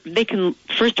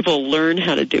first of all learn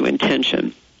how to do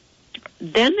intention.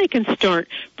 Then they can start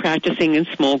practicing in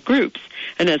small groups.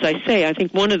 And as I say, I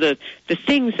think one of the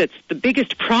things that's the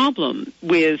biggest problem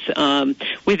with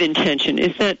intention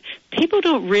is that people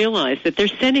don't realize that they're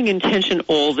sending intention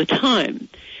all the time.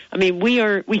 I mean, we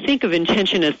think of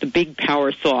intention as the big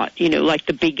power thought, like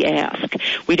the big ask.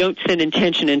 We don't send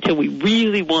intention until we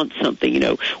really want something,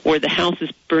 or the house is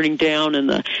burning down and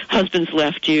the husband's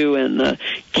left you and the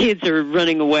kids are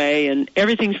running away and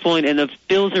everything's falling and the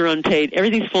bills are unpaid,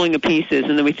 everything's falling to pieces,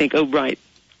 and then we think, oh, right.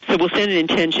 So we'll send an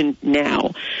intention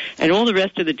now. And all the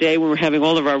rest of the day when we're having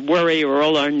all of our worry or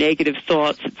all our negative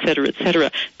thoughts, et cetera,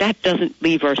 that doesn't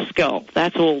leave our skull.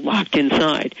 That's all locked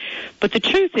inside. But the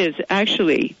truth is,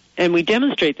 actually, and we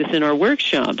demonstrate this in our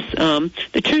workshops,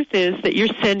 the truth is that you're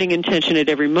sending intention at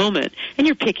every moment, and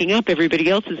you're picking up everybody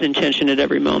else's intention at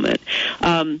every moment.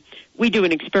 We do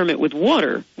an experiment with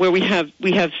water where we have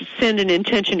send an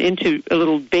intention into a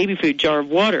little baby food jar of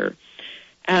water,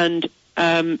 and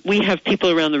we have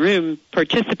people around the room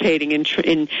participating in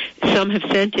some have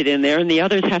sent it in there, and the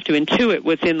others have to intuit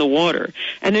what's in the water.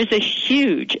 And there's a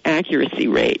huge accuracy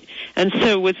rate. And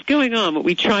so what's going on, what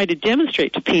we try to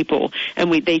demonstrate to people,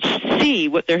 and they see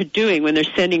what they're doing when they're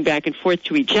sending back and forth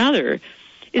to each other,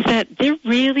 is that they're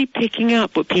really picking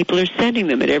up what people are sending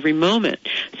them at every moment.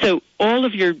 So all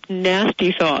of your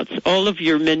nasty thoughts, all of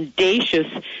your mendacious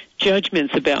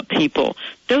judgments about people,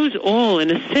 those all,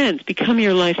 in a sense, become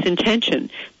your life's intention.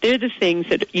 They're the things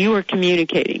that you are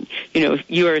communicating. You know,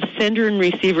 you are a sender and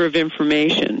receiver of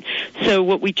information. So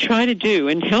what we try to do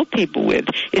and help people with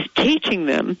is teaching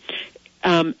them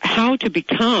how to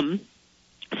become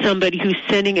somebody who's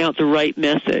sending out the right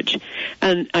message.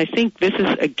 And I think this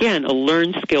is, again, a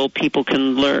learned skill people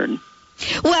can learn.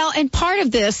 Well, and part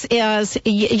of this is,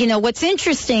 you know, what's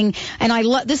interesting, and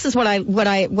this is what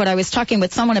I was talking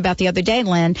with someone about the other day,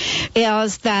 Lynn,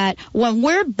 is that when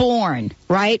we're born,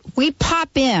 right, we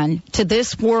pop in to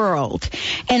this world,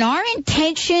 and our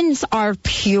intentions are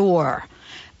pure.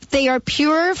 They are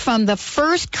pure from the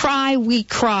first cry we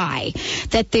cry,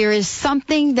 that there is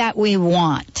something that we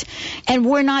want. And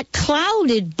we're not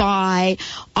clouded by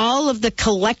all of the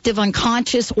collective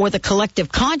unconscious or the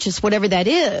collective conscious, whatever that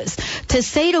is, to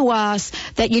say to us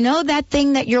that, you know, that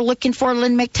thing that you're looking for,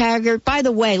 Lynn McTaggart, by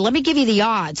the way, let me give you the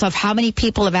odds of how many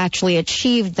people have actually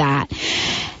achieved that.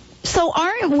 So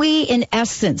aren't we, in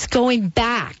essence, going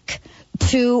back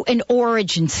to an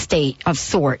origin state of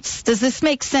sorts? Does this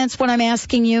make sense, what I'm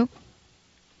asking you?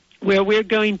 Well, we're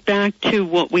going back to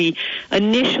what we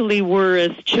initially were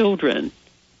as children.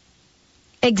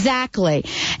 Exactly.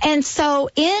 And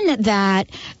so in that,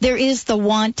 there is the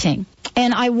wanting.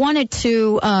 And I wanted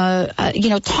to,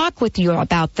 talk with you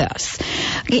about this.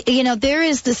 You know, there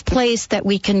is this place that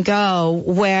we can go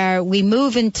where we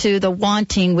move into the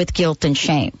wanting with guilt and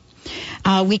shame.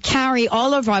 We carry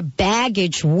all of our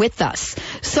baggage with us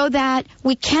so that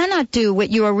we cannot do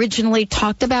what you originally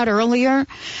talked about earlier,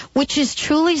 which is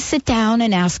truly sit down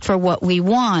and ask for what we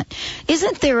want.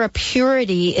 Isn't there a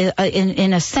purity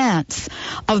in a sense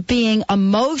of being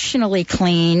emotionally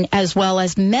clean as well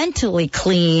as mentally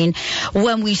clean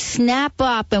when we snap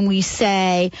up and we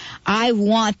say, I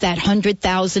want that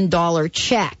 $100,000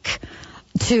 check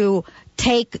to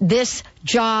take this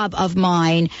job of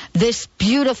mine, this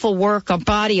beautiful work, a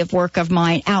body of work of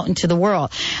mine out into the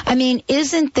world. I mean,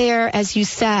 isn't there, as you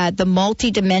said, the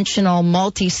multidimensional,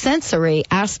 multisensory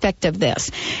aspect of this?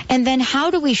 And then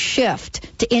how do we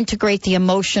shift to integrate the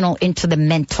emotional into the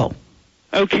mental?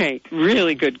 Okay,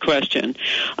 really good question.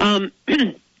 I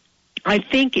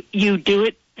think you do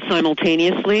it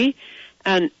simultaneously,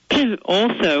 and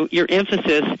also your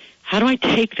emphasis, how do I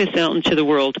take this out into the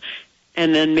world?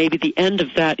 And then maybe the end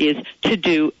of that is to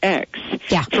do X.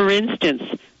 Yeah. For instance,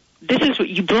 this is what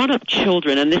you brought up,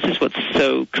 children, and this is what's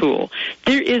so cool.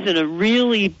 There isn't a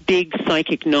really big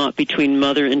psychic knot between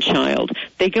mother and child.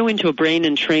 They go into a brain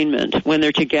entrainment when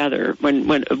they're together, when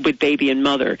with baby and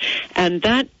mother, and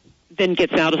that then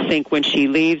gets out of sync when she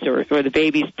leaves or the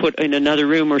baby's put in another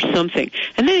room or something.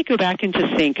 And then they go back into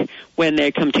sync when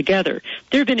they come together.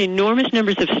 There have been enormous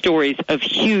numbers of stories of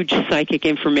huge psychic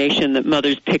information that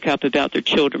mothers pick up about their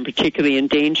children, particularly in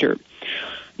danger.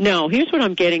 Now, here's what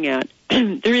I'm getting at.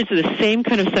 There is the same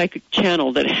kind of psychic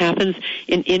channel that happens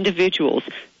in individuals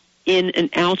in an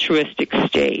altruistic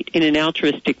state, in an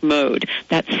altruistic mode.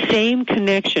 That same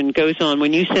connection goes on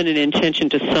when you send an intention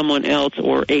to someone else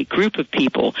or a group of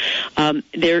people.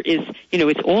 There is,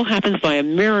 it all happens via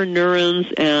mirror neurons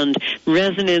and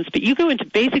resonance, but you go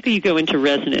into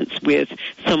resonance with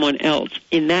someone else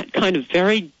in that kind of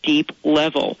very deep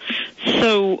level.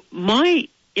 So my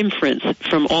inference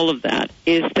from all of that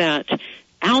is that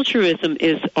altruism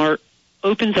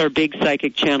opens our big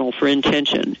psychic channel for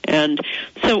intention. And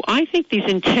so I think these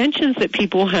intentions that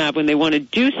people have when they want to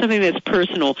do something that's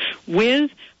personal with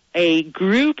a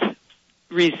group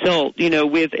result,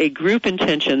 with a group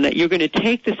intention that you're going to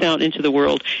take this out into the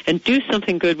world and do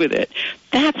something good with it,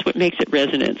 that's what makes it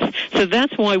resonance. So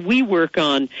that's why we work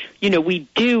on, we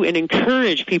do and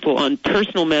encourage people on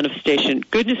personal manifestation.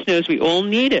 Goodness knows we all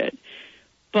need it.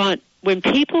 But when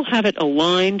people have it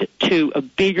aligned to a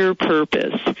bigger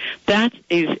purpose, that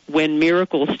is when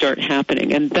miracles start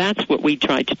happening, and that's what we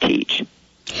try to teach,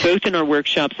 both in our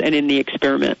workshops and in the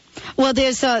experiment. Well,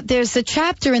 there's a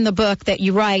chapter in the book that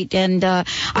you write, and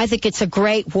I think it's a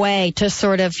great way to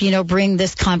sort of, bring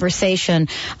this conversation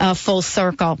full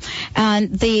circle.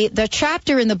 And the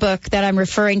chapter in the book that I'm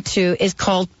referring to is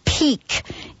called Peak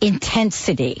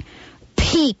Intensity.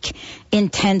 Peak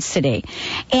intensity.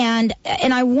 And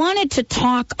I wanted to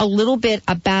talk a little bit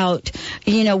about,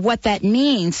 what that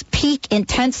means, peak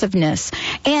intensiveness.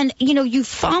 And, you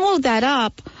follow that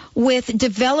up with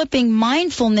developing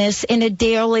mindfulness in a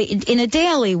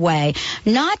daily way,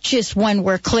 not just when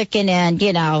we're clicking and,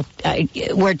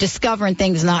 we're discovering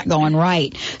things not going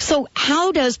right. So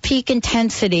how does peak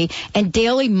intensity and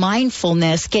daily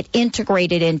mindfulness get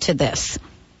integrated into this?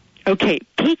 Okay,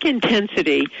 peak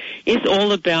intensity is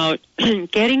all about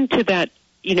getting to that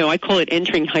I call it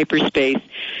entering hyperspace.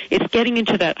 It's getting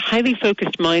into that highly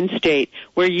focused mind state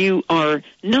where you are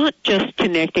not just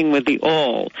connecting with the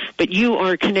all, but you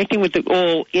are connecting with the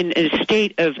all in a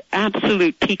state of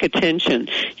absolute peak attention.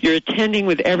 You're attending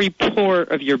with every pore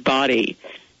of your body.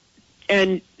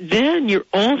 And then you're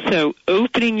also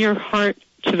opening your heart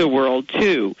to the world,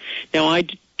 too. Now, I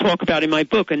talk about in my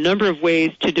book a number of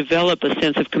ways to develop a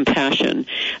sense of compassion,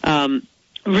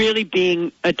 really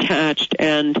being attached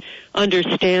and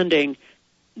understanding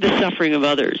the suffering of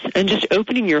others, and just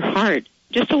opening your heart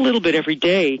just a little bit every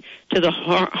day to the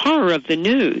horror of the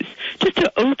news, just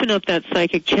to open up that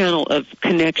psychic channel of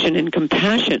connection and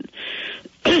compassion.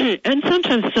 And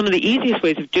sometimes some of the easiest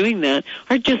ways of doing that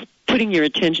are just putting your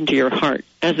attention to your heart,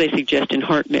 as they suggest in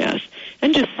Heart Math,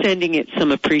 and just sending it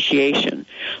some appreciation.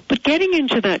 But getting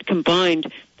into that combined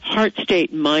heart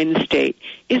state, mind state,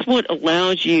 is what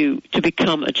allows you to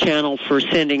become a channel for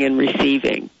sending and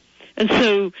receiving. And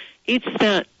so it's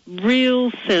that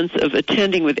real sense of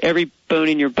attending with every bone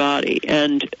in your body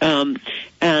and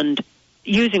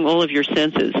using all of your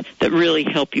senses that really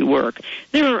help you work.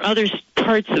 There are other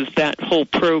parts of that whole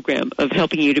program of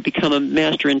helping you to become a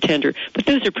master intender, but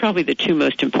those are probably the two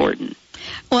most important.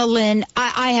 Well, Lynn,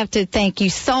 I have to thank you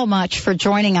so much for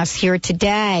joining us here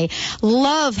today.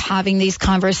 Love having these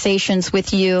conversations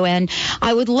with you, and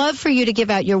I would love for you to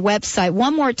give out your website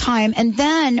one more time, and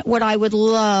then what I would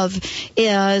love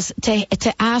is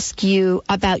to ask you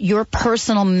about your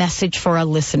personal message for our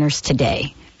listeners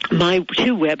today. My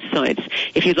two websites.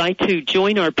 If you'd like to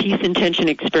join our Peace Intention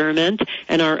Experiment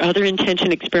and our other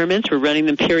intention experiments, we're running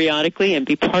them periodically, and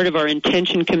be part of our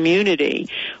intention community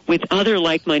with other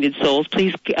like-minded souls,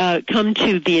 please come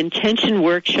to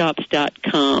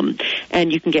theintentionworkshops.com,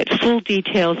 and you can get full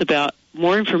details about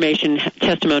more information,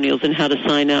 testimonials, and how to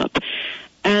sign up.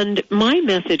 And my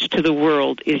message to the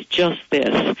world is just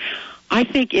this. I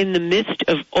think in the midst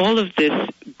of all of this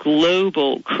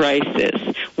global crisis,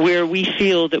 where we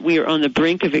feel that we are on the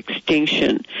brink of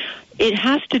extinction, it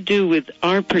has to do with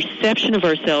our perception of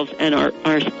ourselves and our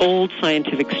old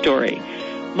scientific story.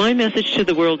 My message to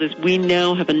the world is we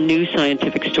now have a new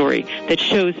scientific story that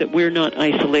shows that we're not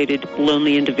isolated,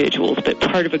 lonely individuals, but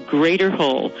part of a greater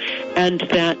whole, and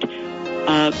that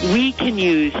we can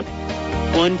use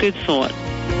one good thought,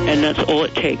 and that's all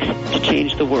it takes to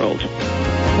change the world.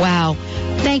 Wow.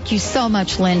 Thank you so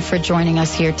much, Lynn, for joining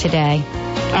us here today.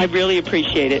 I really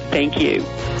appreciate it. Thank you.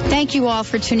 Thank you all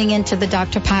for tuning in to the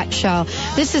Dr. Pat Show.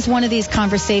 This is one of these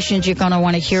conversations you're going to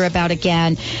want to hear about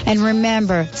again. And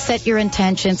remember, set your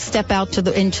intentions, step out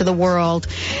into the world,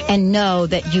 and know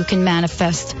that you can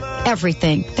manifest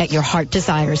everything that your heart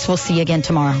desires. We'll see you again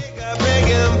tomorrow.